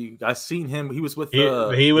AEW? I seen him. He was with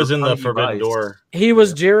he was in the Forbidden Door. He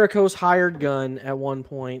was Jericho's hired gun at one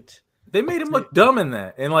point. They made him look dumb in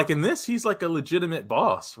that, and like in this, he's like a legitimate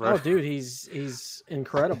boss, right? Oh, dude, he's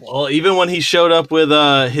incredible. Well, even when he showed up with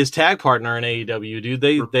his tag partner in AEW,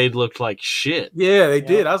 dude, they looked like shit. Yeah, they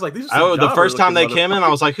did. I was like, the first time they came in, I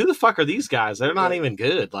was like, who the fuck are these guys? They're not even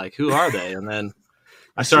good. Like, who are they? And then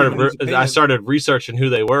I started researching who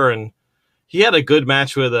they were, and he had a good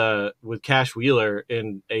match with Cash Wheeler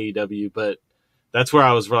in AEW, but that's where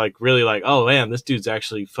I was like really like, oh man, this dude's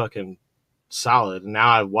actually fucking solid. And now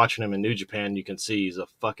I'm watching him in New Japan, you can see he's a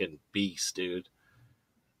fucking beast, dude.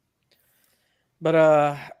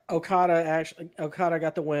 But Okada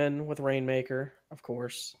got the win with Rainmaker, of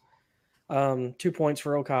course. 2 points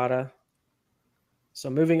for Okada. So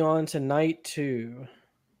moving on to night 2.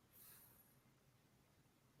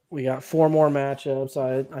 We got 4 more matchups.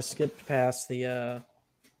 I skipped past the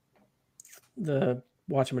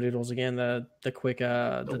Watchamadoodles again. The quick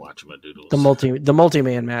the Watchamadoodles. The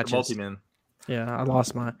multi-man matches. The multi-man. Yeah, I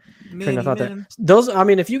lost my train of thought there. Those, I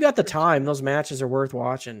mean, if you got the time, those matches are worth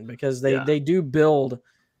watching because they do build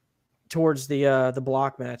towards the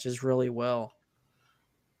block matches really well.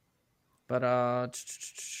 But all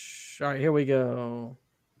right, here we go.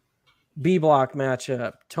 B block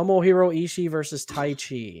matchup: Tomohiro Ishii versus Tai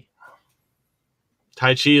Chi.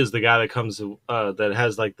 Tai Chi is the guy that comes that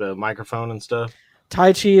has like the microphone and stuff.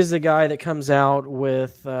 Tai Chi is the guy that comes out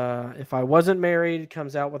with If I Wasn't Married,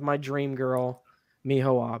 comes out with my dream girl,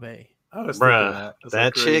 Miho Abe. I was Bruh,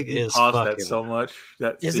 that chick is fucking that so much.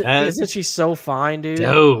 Isn't she so fine, dude?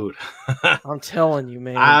 I'm telling you,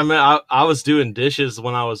 man. I was doing dishes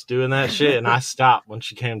when I was doing that shit, and I stopped when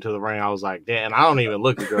she came to the ring. I was like, damn, I don't even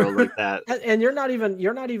look at a girl like that. And you're not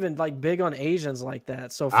even like big on Asians like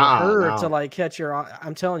that. So for her to like catch your,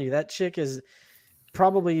 I'm telling you, that chick is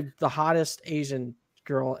probably the hottest Asian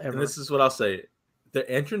girl ever. And this is what I'll say. The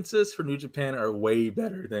entrances for New Japan are way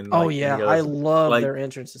better than. I love their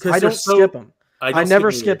entrances. I don't skip them. I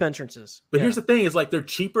never skip entrances. But here's the thing: is like they're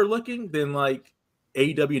cheaper looking than like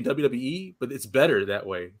AEW and WWE, but it's better that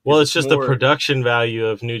way. Well, it's just the production value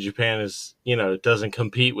of New Japan is it doesn't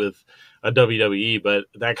compete with a WWE, but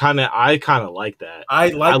I kind of like that. I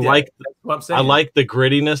like what I'm saying. I like the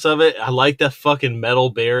grittiness of it. I like the fucking metal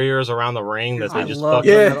barriers around the ring that they just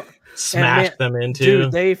fucking smash them into.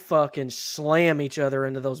 Dude, they fucking slam each other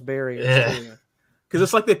into those barriers. Yeah. Too. Because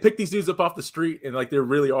it's like they pick these dudes up off the street and like they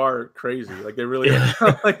really are crazy. Like they really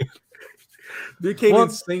are. Like they came in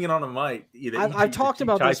singing on a mic. I've talked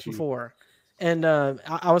about this before, and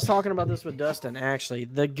I was talking about this with Dustin. Actually,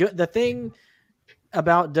 the thing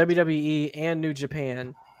about WWE and New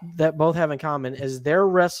Japan that both have in common is their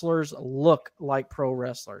wrestlers look like pro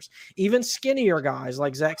wrestlers. Even skinnier guys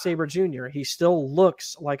like Zack Sabre Jr., he still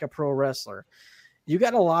looks like a pro wrestler. You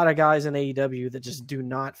got a lot of guys in AEW that just do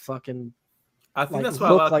not fucking I think that's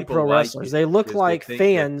why look like pro wrestlers. They look like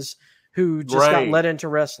fans who just got let into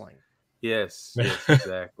wrestling. Yes,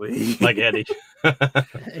 exactly. Like Eddie.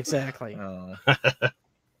 Exactly.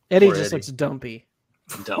 Eddie just looks dumpy.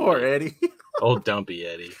 Poor Eddie. Old dumpy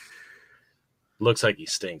Eddie. Looks like he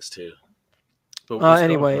stinks too.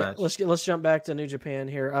 Anyway, let's jump back to New Japan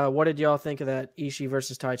here. What did y'all think of that Ishii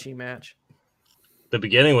versus Taichi match? The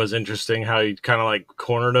beginning was interesting. How he kind of like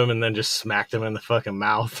cornered him and then just smacked him in the fucking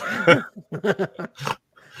mouth.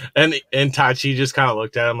 and Taichi just kind of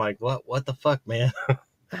looked at him like, "What the fuck, man?"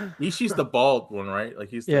 Ishii's the bald one, right? Like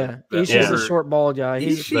he's Ishii's the short bald guy.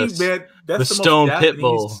 He's man, that's the stone pit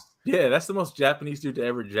bull. Yeah, that's the most Japanese dude to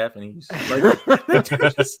ever Japanese. Like that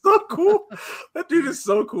dude is so cool. That dude is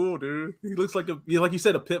so cool, dude. He looks like like you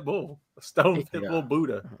said, a pit bull, a stone pit bull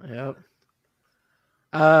Buddha. Yep.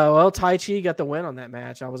 Well, Taichi got the win on that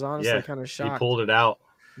match. I was honestly kind of shocked. He pulled it out.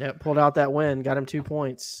 Yeah, pulled out that win. Got him 2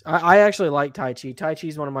 points. I actually like Taichi.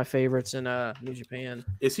 Taichi's one of my favorites in New Japan.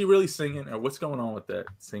 Is he really singing, or what's going on with that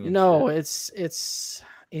singing? No, it's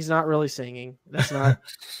he's not really singing. That's not.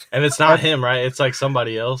 And it's not him, right? It's like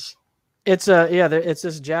somebody else. It's it's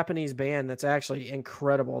this Japanese band that's actually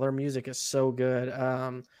incredible. Their music is so good.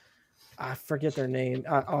 I forget their name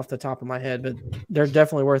off the top of my head, but they're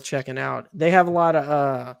definitely worth checking out. They have a lot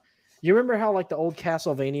of you remember how like the old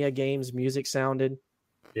Castlevania games music sounded?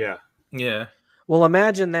 Yeah. Yeah. Well,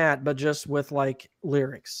 imagine that, but just with like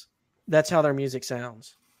lyrics. That's how their music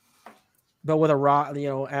sounds. But with a rock,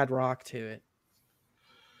 add rock to it.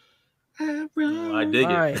 I dig it.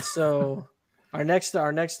 All right, so our next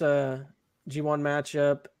G1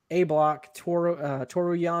 matchup, A Block, Toru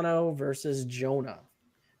Yano versus Jonah.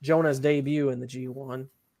 Jonah's debut in the G1.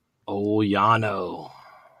 Oh, Yano.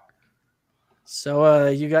 So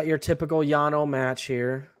you got your typical Yano match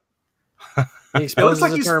here. It looks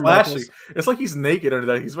like he's flashing. It's like he's naked under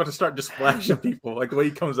that. He's about to start just flashing people, like the way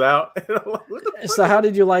he comes out. So how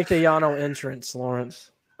did you like the Yano entrance, Lawrence?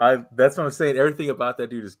 That's what I'm saying. Everything about that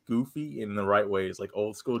dude is goofy in the right ways, like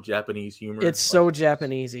old school Japanese humor. It's so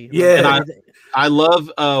Japanesey. Yeah, and I love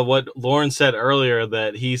what Lauren said earlier,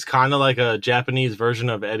 that he's kind of like a Japanese version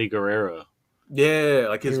of Eddie Guerrero. Yeah,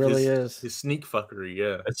 like his sneak fuckery.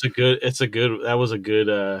 Yeah, that was a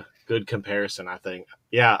good comparison, I think.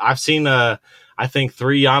 Yeah, I've seen I think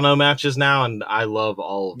 3 Yano matches now, and I love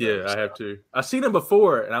all of them. Yeah, I have too. I've seen him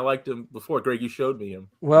before, and I liked him before. Greg, you showed me him.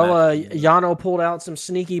 Well, Yano pulled out some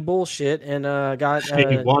sneaky bullshit and got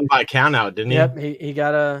he won by count out, didn't he? Yep, he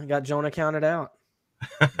got Jonah counted out.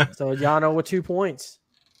 So Yano with 2 points.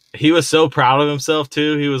 He was so proud of himself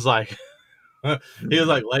too. He was like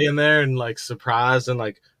laying there and like surprised and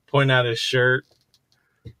like pointing out his shirt,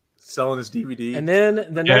 selling his DVD. And then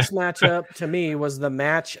the next matchup to me was the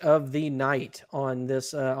match of the night on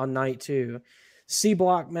this on night 2. C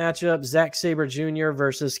block matchup, Zack Sabre Jr.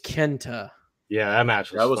 versus Kenta. Yeah, that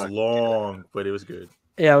match was long, but it was good.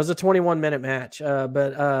 Yeah, it was a 21-minute match.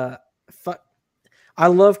 But I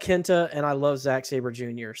love Kenta and I love Zack Sabre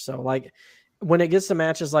Jr. So like when it gets to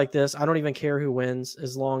matches like this, I don't even care who wins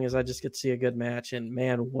as long as I just get to see a good match. And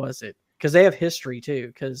man, was it, because they have history too.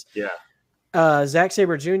 Because Zack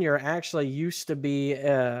Sabre Jr. actually used to be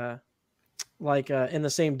in the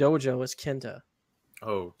same dojo as Kenta.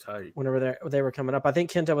 Oh, tight. Whenever they were coming up, I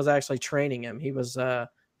think Kenta was actually training him. He was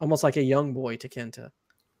almost like a young boy to Kenta.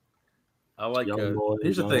 I like.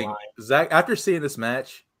 Here's the thing, Zach. After seeing this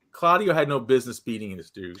match, Claudio had no business beating this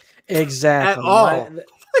dude. Exactly. At all.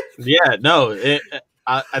 Yeah, no.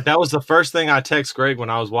 That was the first thing I text Greg when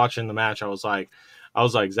I was watching the match. I was like,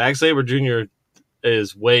 Zack Sabre Jr.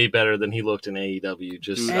 is way better than he looked in AEW.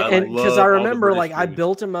 Just because I remember I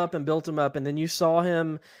built him up, and then you saw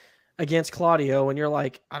him against Claudio, and you're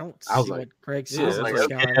like, I don't see what Greg says. Like,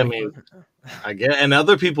 okay, I mean, I get, and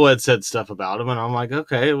other people had said stuff about him, and I'm like,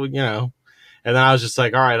 okay, well, and then I was just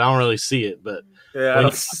like, all right, I don't really see it, but when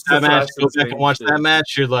you go back and watch that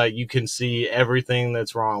match, you're like, you can see everything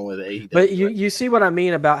that's wrong with AEW. But you see what I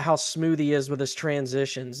mean about how smooth he is with his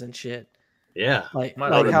transitions and shit. Yeah, like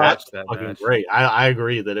how fucking great. I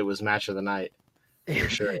agree that it was match of the night. For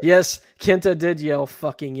sure. Yes, Kenta did yell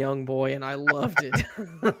 "fucking young boy," and I loved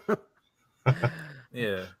it.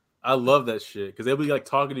 Yeah. I love that shit because they'll be like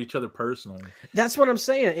talking to each other personally. That's what I'm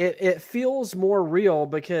saying. It feels more real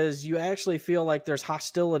because you actually feel like there's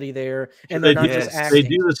hostility there, and they're not just Yes. acting. They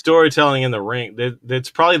do the storytelling in the ring.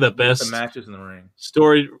 That's probably the best The matches in the ring.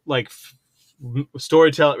 story, like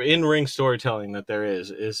storytelling, in-ring storytelling that there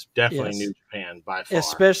is definitely New Japan by far.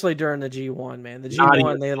 Especially during the G1, man. The Not G1,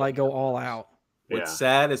 even- they like go all out. What's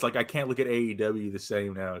sad is like I can't look at AEW the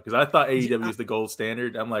same now because I thought AEW was the gold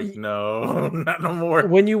standard. I'm like, no, not no more.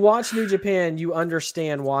 When you watch New Japan, you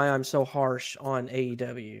understand why I'm so harsh on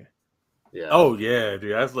AEW. Yeah. Oh yeah,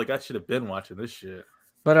 dude. I was like, I should have been watching this shit.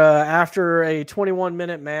 But after a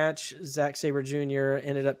 21-minute match, Zack Sabre Jr.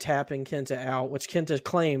 ended up tapping Kenta out, which Kenta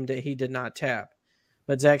claimed that he did not tap.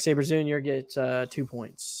 But Zack Sabre Jr. gets 2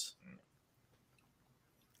 points.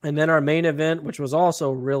 And then our main event, which was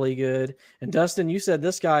also really good. And Dustin, you said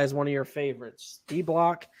this guy is one of your favorites.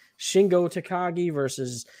 D-Block, Shingo Takagi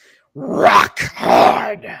versus Rock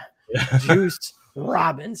Hard Juice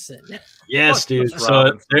Robinson. Yes, dude.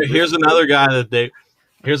 So here's another guy that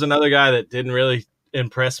didn't really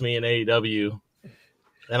impress me in AEW.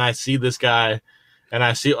 And I see this guy and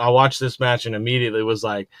I watched this match and immediately was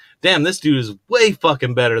like, damn, this dude is way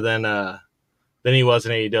fucking better than he was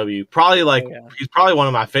in AEW. Probably he's probably one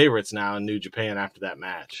of my favorites now in New Japan after that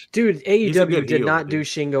match. Dude, AEW did not do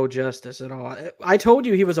Shingo justice at all. I told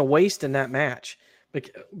you he was a waste in that match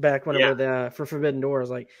back whenever for Forbidden Doors.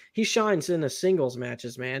 Like, he shines in the singles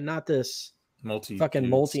matches, man, not this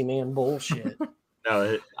multi-man bullshit.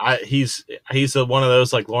 No, he's one of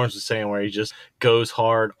those, like Lawrence was saying, where he just goes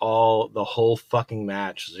hard the whole fucking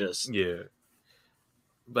match. Just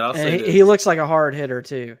But I'll say he looks like a hard hitter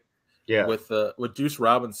too. Yeah, with Juice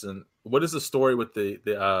Robinson, what is the story with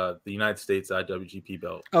the United States IWGP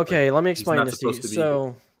belt? Okay, let me explain this to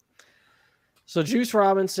you. So Juice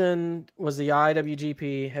Robinson was the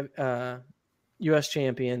IWGP U.S.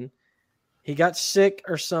 champion. He got sick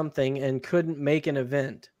or something and couldn't make an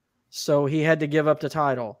event, so he had to give up the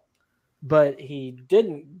title. But he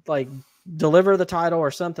didn't deliver the title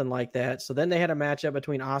or something like that. So then they had a matchup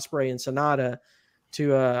between Ospreay and Sonata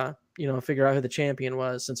to figure out who the champion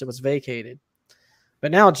was since it was vacated.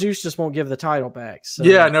 But now Juice just won't give the title back. So.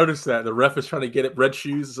 Yeah, I noticed that. The ref is trying to get it. Red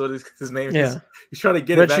Shoes is what his name is. He's trying to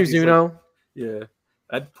get Red it back. Shoes Uno. Yeah.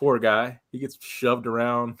 That poor guy. He gets shoved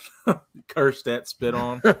around, cursed at, spit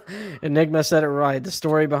on. Enigma said it right. The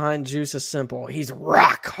story behind Juice is simple. He's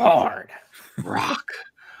rock hard. Rock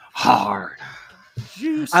hard.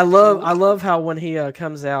 Juice. I love how when he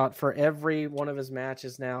comes out for every one of his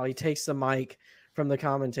matches now, he takes the mic from the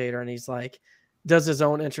commentator and he's like, does his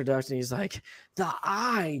own introduction. He's like, the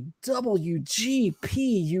IWGP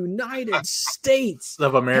United States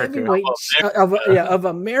of America. Of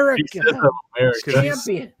America.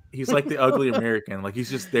 Champion. He's like the ugly American. Like, he's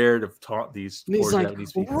just there to taunt these poor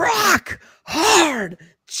Japanese people. Rock hard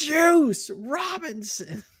Juice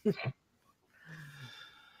Robinson.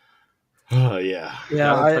 Oh yeah.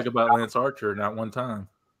 Yeah. I talk about Lance Archer not one time.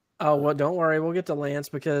 Oh, well, don't worry. We'll get to Lance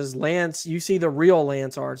because Lance, you see the real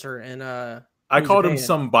Lance Archer and I called him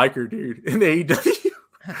some biker dude in AEW.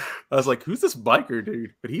 I was like, who's this biker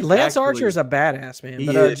dude? But he's Lance Archer is a badass, man.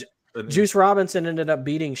 But Juice Robinson ended up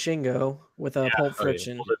beating Shingo with a Pulp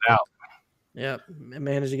Friction. Pulled it out. Yep,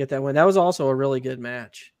 managed to get that win. That was also a really good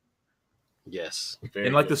match. Yes,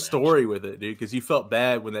 and like the story with it, dude, because you felt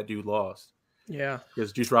bad when that dude lost. Yeah,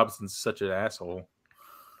 because Juice Robinson's such an asshole.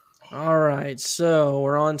 All right, so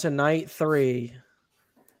we're on to night 3,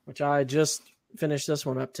 which I just finished this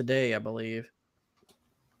one up today, I believe.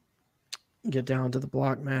 Get down to the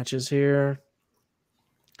block matches here.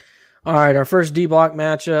 All right, our first D block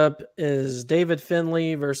matchup is David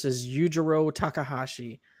Finlay versus Yujiro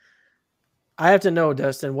Takahashi. I have to know,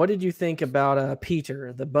 Dustin, what did you think about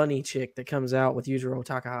Peter, the bunny chick that comes out with Yujiro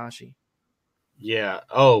Takahashi? Yeah.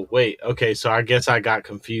 Oh, wait. Okay, so I guess I got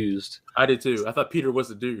confused. I did too. I thought Peter was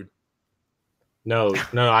the dude. No,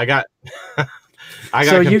 I got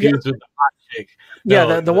confused with the hot chick.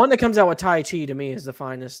 No, the one that comes out with Tai Chi to me is the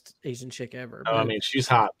finest Asian chick ever. I mean, she's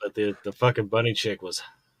hot, but the fucking bunny chick was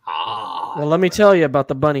hot. Well, let me tell you about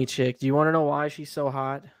the bunny chick. Do you want to know why she's so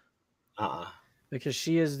hot? Because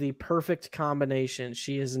she is the perfect combination.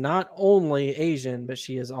 She is not only Asian, but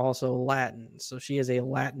she is also Latin. So she is a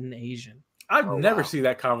Latin Asian. I've never seen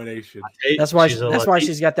that combination. That's why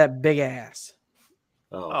she's got that big ass.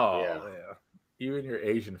 Oh yeah. You and your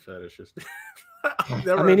Asian fetishes.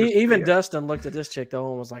 I mean, even Dustin looked at this chick though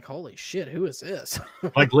and was like, "Holy shit, who is this?"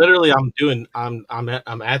 Like literally, I'm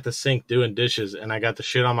at the sink doing dishes, and I got the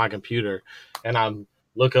shit on my computer, and I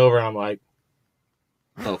look over and I'm like,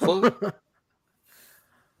 "Oh fuck."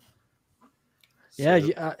 Yeah,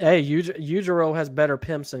 So, hey, Yujiro has better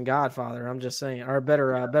pimps than Godfather. I'm just saying, or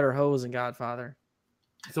better hoes than Godfather.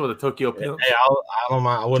 so the Tokyo Hey, Pimps. I don't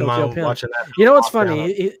mind. I wouldn't Tokyo mind pimps. watching that. You know what's Lockdown.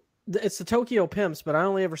 funny? It's the Tokyo pimps, but I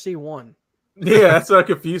only ever see one. Yeah, that's what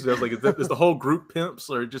confused me. I was like, is the whole group pimps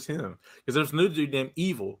or just him? Because there's a new dude named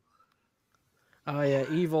Evil. Oh yeah,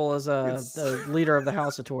 Evil is the leader of the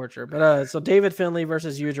House of Torture. But so David Finlay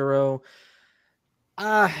versus Yujiro.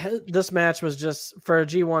 This match was just for a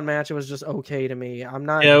G1 match. It was just okay to me. I'm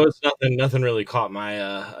not. Yeah, it was nothing really caught my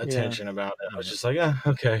attention about it. I was just like,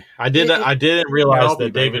 okay. I didn't realize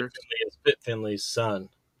that David Finlay is Fit Finlay's son.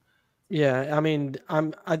 Yeah, I mean,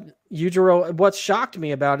 Yujiro. What shocked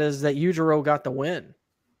me about it is that Yujiro got the win.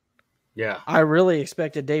 Yeah, I really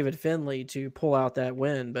expected David Finlay to pull out that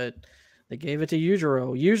win, but they gave it to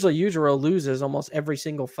Yujiro. Usually, Yujiro loses almost every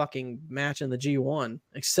single fucking match in the G1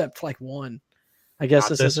 except like one. I guess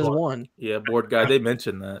this is his one. Yeah, board guy. They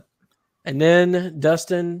mentioned that. And then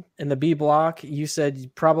Dustin in the B block, you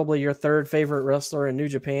said probably your third favorite wrestler in New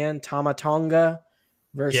Japan, Tama Tonga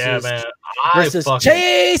versus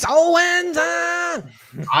Chase Owens.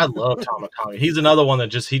 I love Tama Tonga. He's another one that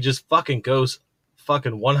just fucking goes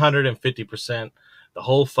fucking 150% the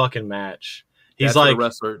whole fucking match. That's like what a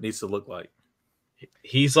wrestler needs to look like.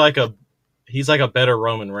 He's like a better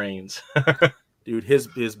Roman Reigns. Dude, his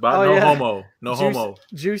body, homo.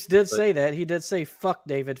 Juice did say that. He did say fuck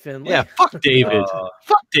David Finlay. Yeah, fuck David.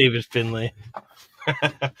 Fuck David Finlay.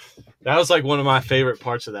 That was like one of my favorite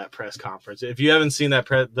parts of that press conference. If you haven't seen that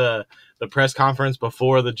the press conference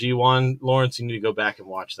before the G1, Lawrence, you need to go back and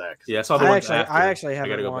watch that. Yeah, I actually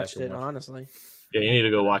haven't watched it, honestly. Yeah, you need to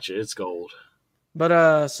go watch it. It's gold.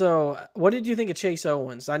 But so what did you think of Chase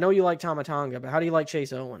Owens? I know you like Tama Tonga, but how do you like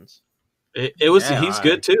Chase Owens? He's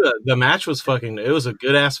good too. The match was it was a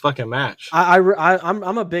good ass fucking match.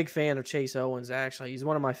 I'm a big fan of Chase Owens, actually. He's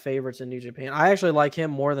one of my favorites in New Japan. I actually like him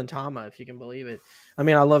more than Tama, if you can believe it. I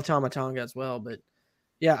mean, I love Tama Tonga as well, but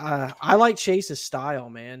yeah, I like Chase's style,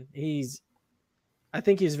 man. I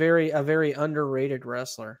think he's a very underrated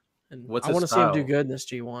wrestler. And I want to see him do good in this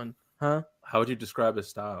G1. Huh? How would you describe his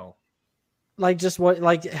style? Like just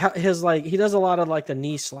he does a lot of like the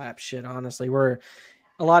knee slap shit, honestly, where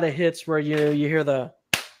a lot of hits where you hear the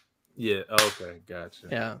okay, gotcha.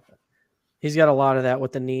 Yeah. He's got a lot of that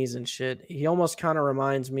with the knees and shit. He almost kind of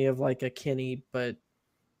reminds me of like a Kenny, but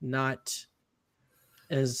not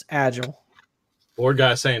as agile. Board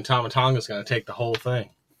guy saying Tama Tonga's going to take the whole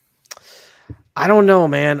thing. I don't know,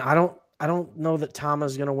 man. I don't know that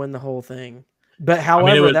Tama's going to win the whole thing. But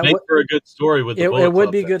however, it would make for a good story with the it would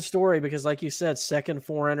be a good story because, like you said, second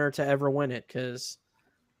foreigner to ever win it. Because,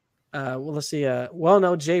 let's see.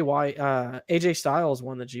 No, Jay White, AJ Styles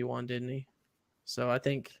won the G1, didn't he? So I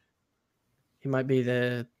think he might be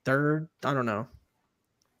the third. I don't know.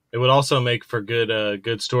 It would also make for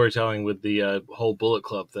good storytelling with the whole Bullet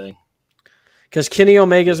Club thing. Because Kenny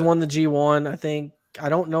Omega's won the G1. I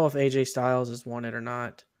don't know if AJ Styles has won it or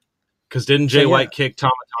not. Because didn't Jay White kick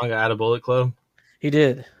Tama Tonga out of Bullet Club? He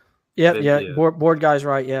did. Yeah. Board guy's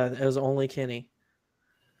right. Yeah, it was only Kenny.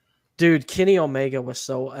 Dude, Kenny Omega was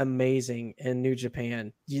so amazing in New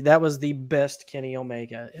Japan. That was the best Kenny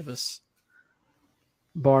Omega. It was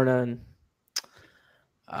bar none.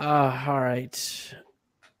 All right.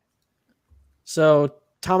 So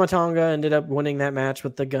Tama Tonga ended up winning that match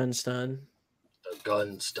with the gun stun. The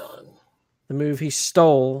gun stun. The move he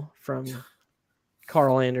stole from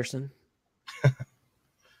Carl Anderson.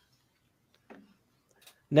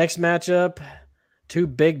 Next matchup, two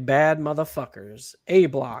big bad motherfuckers. A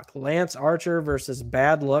block, Lance Archer versus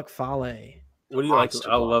Bad Luck Fale. What do you like?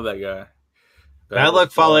 I love that guy. Bad Luck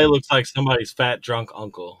Fale looks like somebody's fat drunk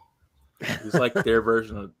uncle. He's like their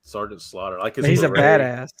version of Sergeant Slaughter. He's a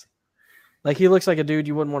badass. Like he looks like a dude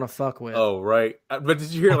you wouldn't want to fuck with. Oh, right. But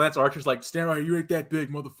did you hear Lance Archer's like, stand right, you ain't that big,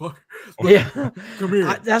 motherfucker. Yeah. Come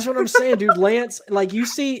here. That's what I'm saying, dude. Lance, like you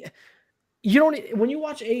see... when you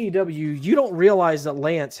watch AEW, you don't realize that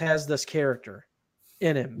Lance has this character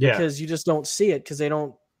in him because you just don't see it because they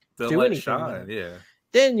don't do anything. Shine, yeah.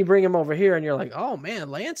 Then you bring him over here and you're like, oh man,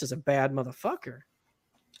 Lance is a bad motherfucker.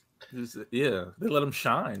 Yeah, they let him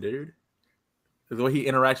shine, dude. The way he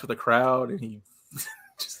interacts with the crowd and he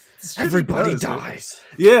everybody dies.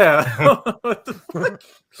 Yeah. What the fuck?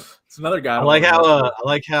 It's another guy. I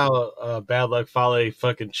like how Bad Luck Fale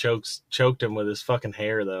fucking choked him with his fucking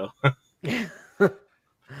hair though.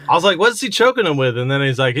 I was like, what's he choking him with? And then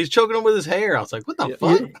he's like, he's choking him with his hair. I was like, what the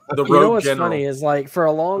fuck? The you know what's funny is like for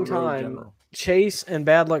a long time, Chase and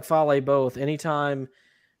Bad Luck Fale both, anytime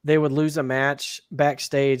they would lose a match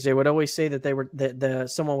backstage, they would always say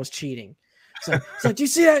that someone was cheating. It's like, do you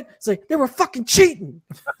see that? It's like, they were fucking cheating.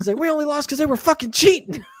 It's like, we only lost because they were fucking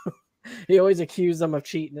cheating. He always accused them of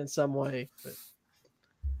cheating in some way.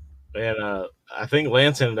 And I think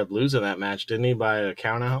Lance ended up losing that match, didn't he, by a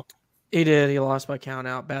count out? He did. He lost by count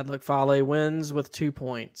out. Bad Luck Fale wins with 2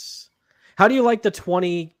 points. How do you like the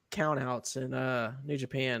 20 countouts in New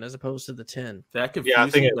Japan as opposed to the 10? That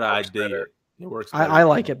confused me, but I dig it. It works better. I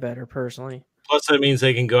like it better, personally. Plus, that means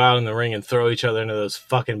they can go out in the ring and throw each other into those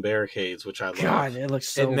fucking barricades, which I love. God, it looks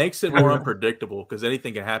so... It makes it more unpredictable because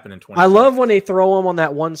anything can happen in 20 I love when they throw them on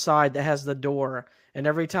that one side that has the door, and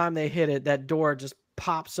every time they hit it, that door just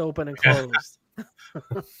pops open and closed.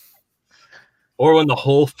 Or when the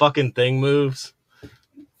whole fucking thing moves.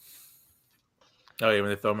 Oh, yeah, when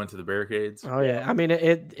they throw them into the barricades. Oh, yeah. I mean,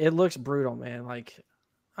 it looks brutal, man. Like,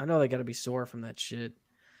 I know they got to be sore from that shit.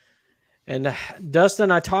 And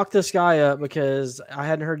Dustin, I talked this guy up because I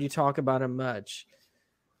hadn't heard you talk about him much.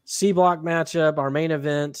 C block matchup, our main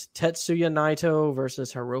event, Tetsuya Naito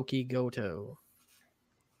versus Hiroki Goto.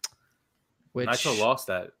 Which Naito lost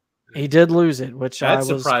that. He did lose it, which That I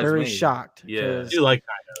was very shocked. Yeah. I do like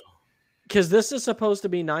Naito. Because this is supposed to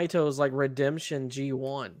be Naito's like redemption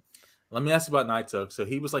G1. Let me ask you about Naito. So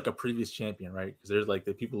he was like a previous champion, right? Because there's like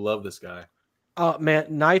the people love this guy. Oh man,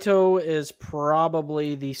 Naito is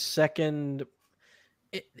probably the second.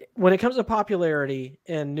 When it comes to popularity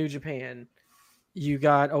in New Japan, you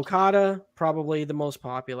got Okada, probably the most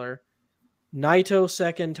popular. Naito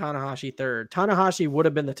second, Tanahashi third. Tanahashi would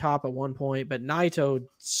have been the top at one point, but Naito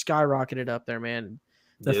skyrocketed up there, man.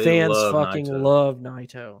 The fans fucking love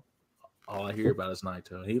Naito. All I hear about is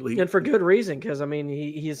Naito. And for good reason, because, I mean,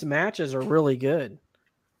 his matches are really good.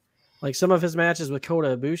 Like, some of his matches with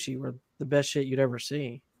Kota Ibushi were the best shit you'd ever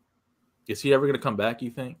see. Is he ever going to come back,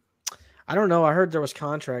 you think? I don't know. I heard there was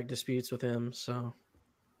contract disputes with him, so...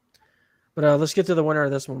 But let's get to the winner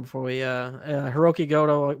of this one before we... Hiroki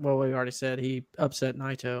Goto, well, we already said he upset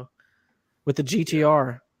Naito with the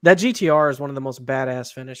GTR. That GTR is one of the most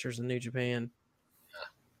badass finishers in New Japan.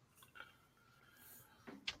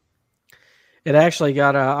 It actually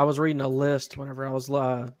got... I was reading a list whenever I was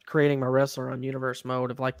creating my wrestler on Universe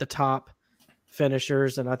mode of like the top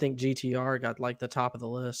finishers, and I think GTR got like the top of the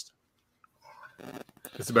list.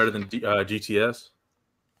 It's better than GTS?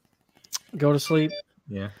 Go to sleep?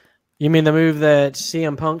 Yeah. You mean the move that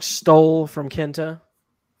CM Punk stole from Kenta?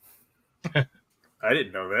 I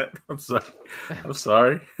didn't know that. I'm sorry. I'm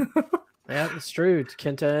sorry. Yeah, it's true.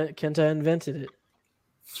 Kenta invented it.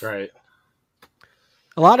 That's right.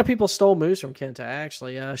 A lot of people stole moves from Kenta,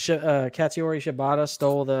 actually. Katsuyori Shibata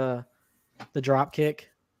stole the drop kick.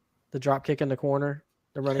 The drop kick in the corner.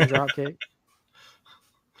 The running drop kick.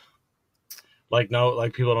 Like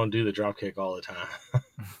people don't do the drop kick all the time.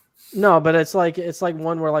 No, but it's like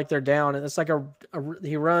one where like they're down, and it's like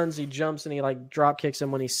he runs, he jumps, and he like drop kicks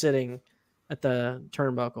him when he's sitting at the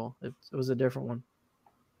turnbuckle. It was a different one.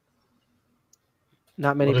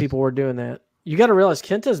 Not many people were doing that. You got to realize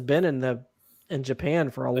Kenta's been in Japan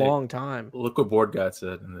for a long time. Look what Board Guy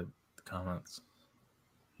said in the comments.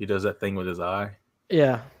 He does that thing with his eye.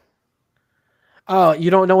 Yeah. Oh, you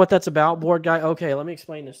don't know what that's about, Board Guy? Okay, let me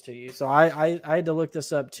explain this to you. So I had to look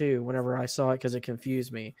this up too whenever I saw it because it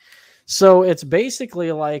confused me. So it's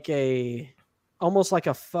basically like almost like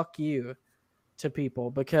a fuck you to people,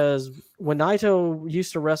 because when Naito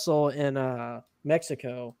used to wrestle in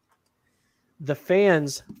Mexico, the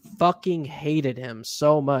fans fucking hated him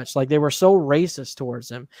so much. Like, they were so racist towards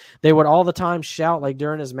him. They would all the time shout, like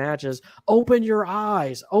during his matches, "Open your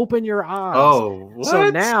eyes, open your eyes." Oh, what?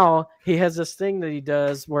 So now he has this thing that he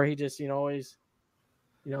does where he just, always,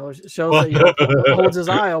 shows that, holds his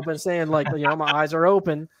eye open, saying like, my eyes are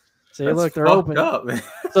open. See, look, they're open. Up,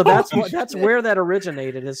 So that's where that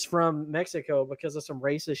originated, is from Mexico, because of some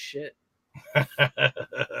racist shit.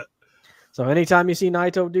 So anytime you see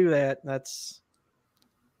Naito do that, that's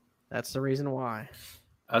the reason why.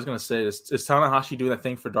 I was gonna say, is Tanahashi doing that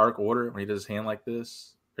thing for Dark Order when he does his hand like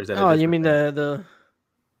this? Or is that? Oh, you mean the?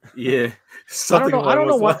 Yeah. I don't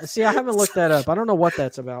know what. See, I haven't looked that up. I don't know what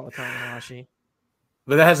that's about with Tanahashi.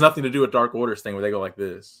 But that has nothing to do with Dark Order's thing where they go like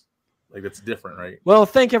this. Like, that's different, right? Well,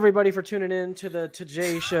 thank everybody for tuning in to the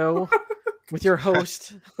Jay Show with your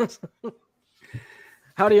host.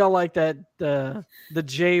 How do y'all like that? The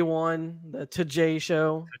J1, the Jay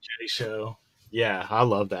Show. The Jay Show. Yeah, I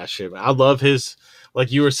love that shit, man. I love his,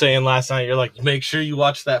 like you were saying last night, you're like, make sure you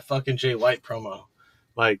watch that fucking Jay White promo.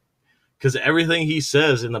 Like, because everything he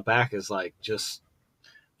says in the back is like just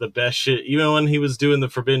the best shit. Even when he was doing the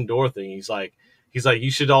Forbidden Door thing, he's like,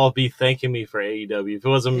 you should all be thanking me for AEW. If it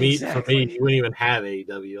wasn't for me, you wouldn't even have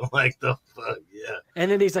AEW. I'm like, the fuck, yeah.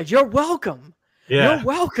 And then he's like, you're welcome. Yeah, You're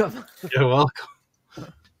welcome. you're welcome.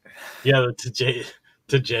 Yeah,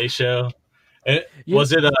 to Jay show. And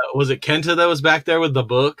was it Kenta that was back there with the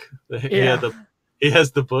book? Yeah. He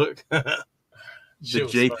has the book. The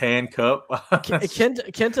Japan Cup.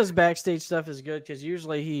 Kenta's backstage stuff is good because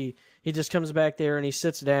usually he just comes back there and he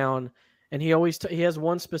sits down and he always he has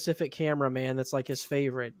one specific cameraman that's like his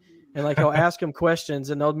favorite, and like he'll ask him questions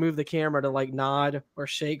and they'll move the camera to like nod or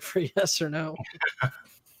shake for yes or no.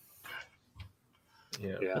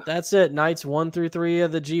 Yeah. But that's it. Nights 1 through 3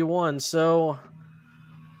 of the G1. So,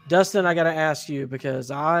 Dustin, I got to ask you because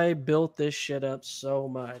I built this shit up so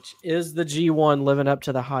much. Is the G1 living up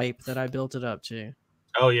to the hype that I built it up to?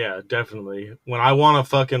 Oh, yeah, definitely. When I want to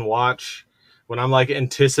fucking watch, when I'm like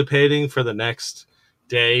anticipating for the next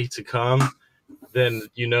day to come, then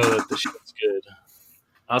you know that the shit's good.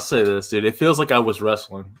 I'll say this, dude. It feels like I was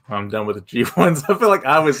wrestling when I'm done with the G1s. I feel like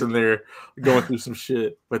I was in there going through some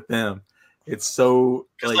shit with them. It's so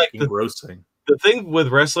like engrossing. The thing with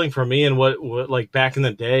wrestling for me and what like back in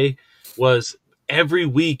the day was every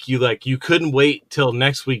week you couldn't wait till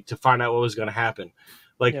next week to find out what was going to happen.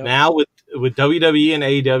 Like now with WWE and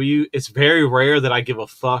AEW, it's very rare that I give a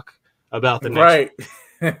fuck about the next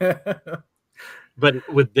week. But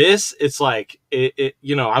with this, it's like it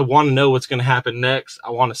I want to know what's going to happen next. I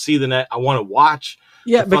want to see the net. I want to watch.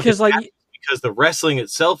 Yeah, because the wrestling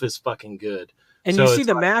itself is fucking good. And so you see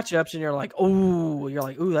the matchups, and you're like, ooh,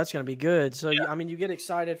 that's going to be good. So, I mean, you get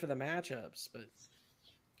excited for the matchups.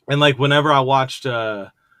 And, like, whenever I watched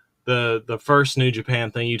the first New Japan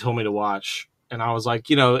thing you told me to watch, and I was like,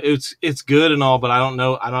 it's good and all, but I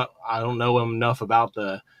don't know enough about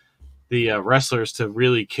the wrestlers to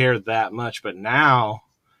really care that much. But now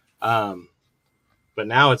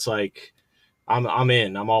it's like I'm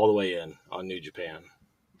in. I'm all the way in on New Japan.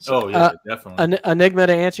 So, definitely. Enigma,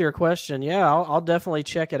 to answer your question, I'll definitely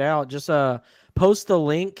check it out. Just post the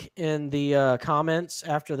link in the comments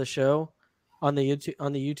after the show on the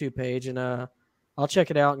YouTube page, and I'll check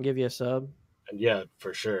it out and give you a sub. And yeah,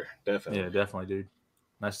 for sure, definitely. Yeah, definitely, dude.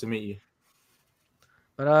 Nice to meet you.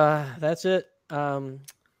 But that's it. I'm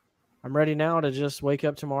ready now to just wake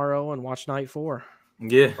up tomorrow and watch Night 4.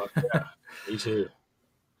 Yeah, me too.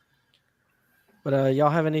 But y'all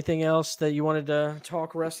have anything else that you wanted to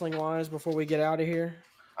talk wrestling-wise before we get out of here?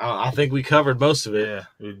 I think we covered most of it. Yeah,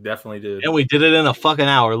 we definitely did. And we did it in a fucking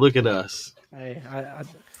hour. Look at us. Hey,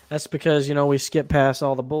 that's because, we skipped past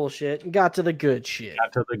all the bullshit and got to the good shit.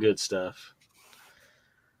 Got to the good stuff.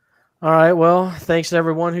 All right, well, thanks to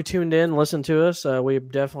everyone who tuned in and listened to us. We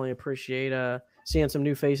definitely appreciate seeing some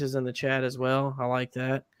new faces in the chat as well. I like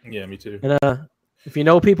that. Yeah, me too. And if you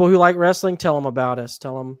know people who like wrestling, tell them about us.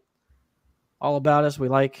 Tell them all about us. We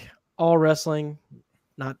like all wrestling,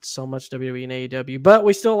 not so much WWE and AEW, but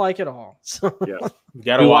we still like it all. So yeah, you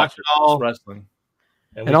gotta watch it all. It's wrestling,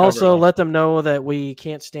 and also let them know that we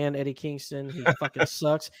can't stand Eddie Kingston. He fucking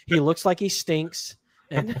sucks. He looks like he stinks,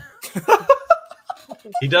 and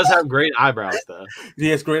he does have great eyebrows, though. He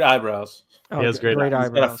has great eyebrows. He has great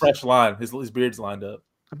eyebrows. He's got a fresh line. His beard's lined up.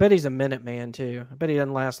 I bet he's a minute man too. I bet he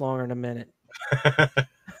doesn't last longer than a minute.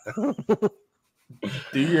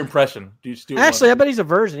 Do your impression. Actually, I bet he's a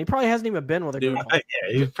virgin. He probably hasn't even been with a girl. Yeah,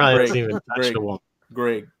 he probably hasn't even touched a woman.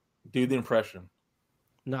 Greg, do the impression.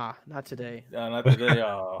 Nah, not today. Not today.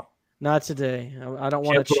 Not today. I don't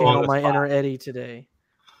want to channel my inner Eddie today.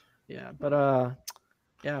 Yeah, but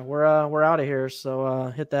we're out of here.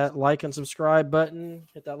 So hit that like and subscribe button.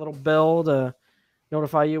 Hit that little bell to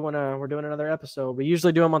notify you when we're doing another episode. We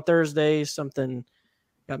usually do them on Thursdays. Something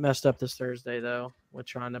got messed up this Thursday though. We're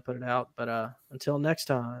trying to put it out, but until next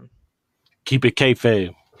time, keep it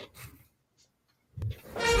kayfabe.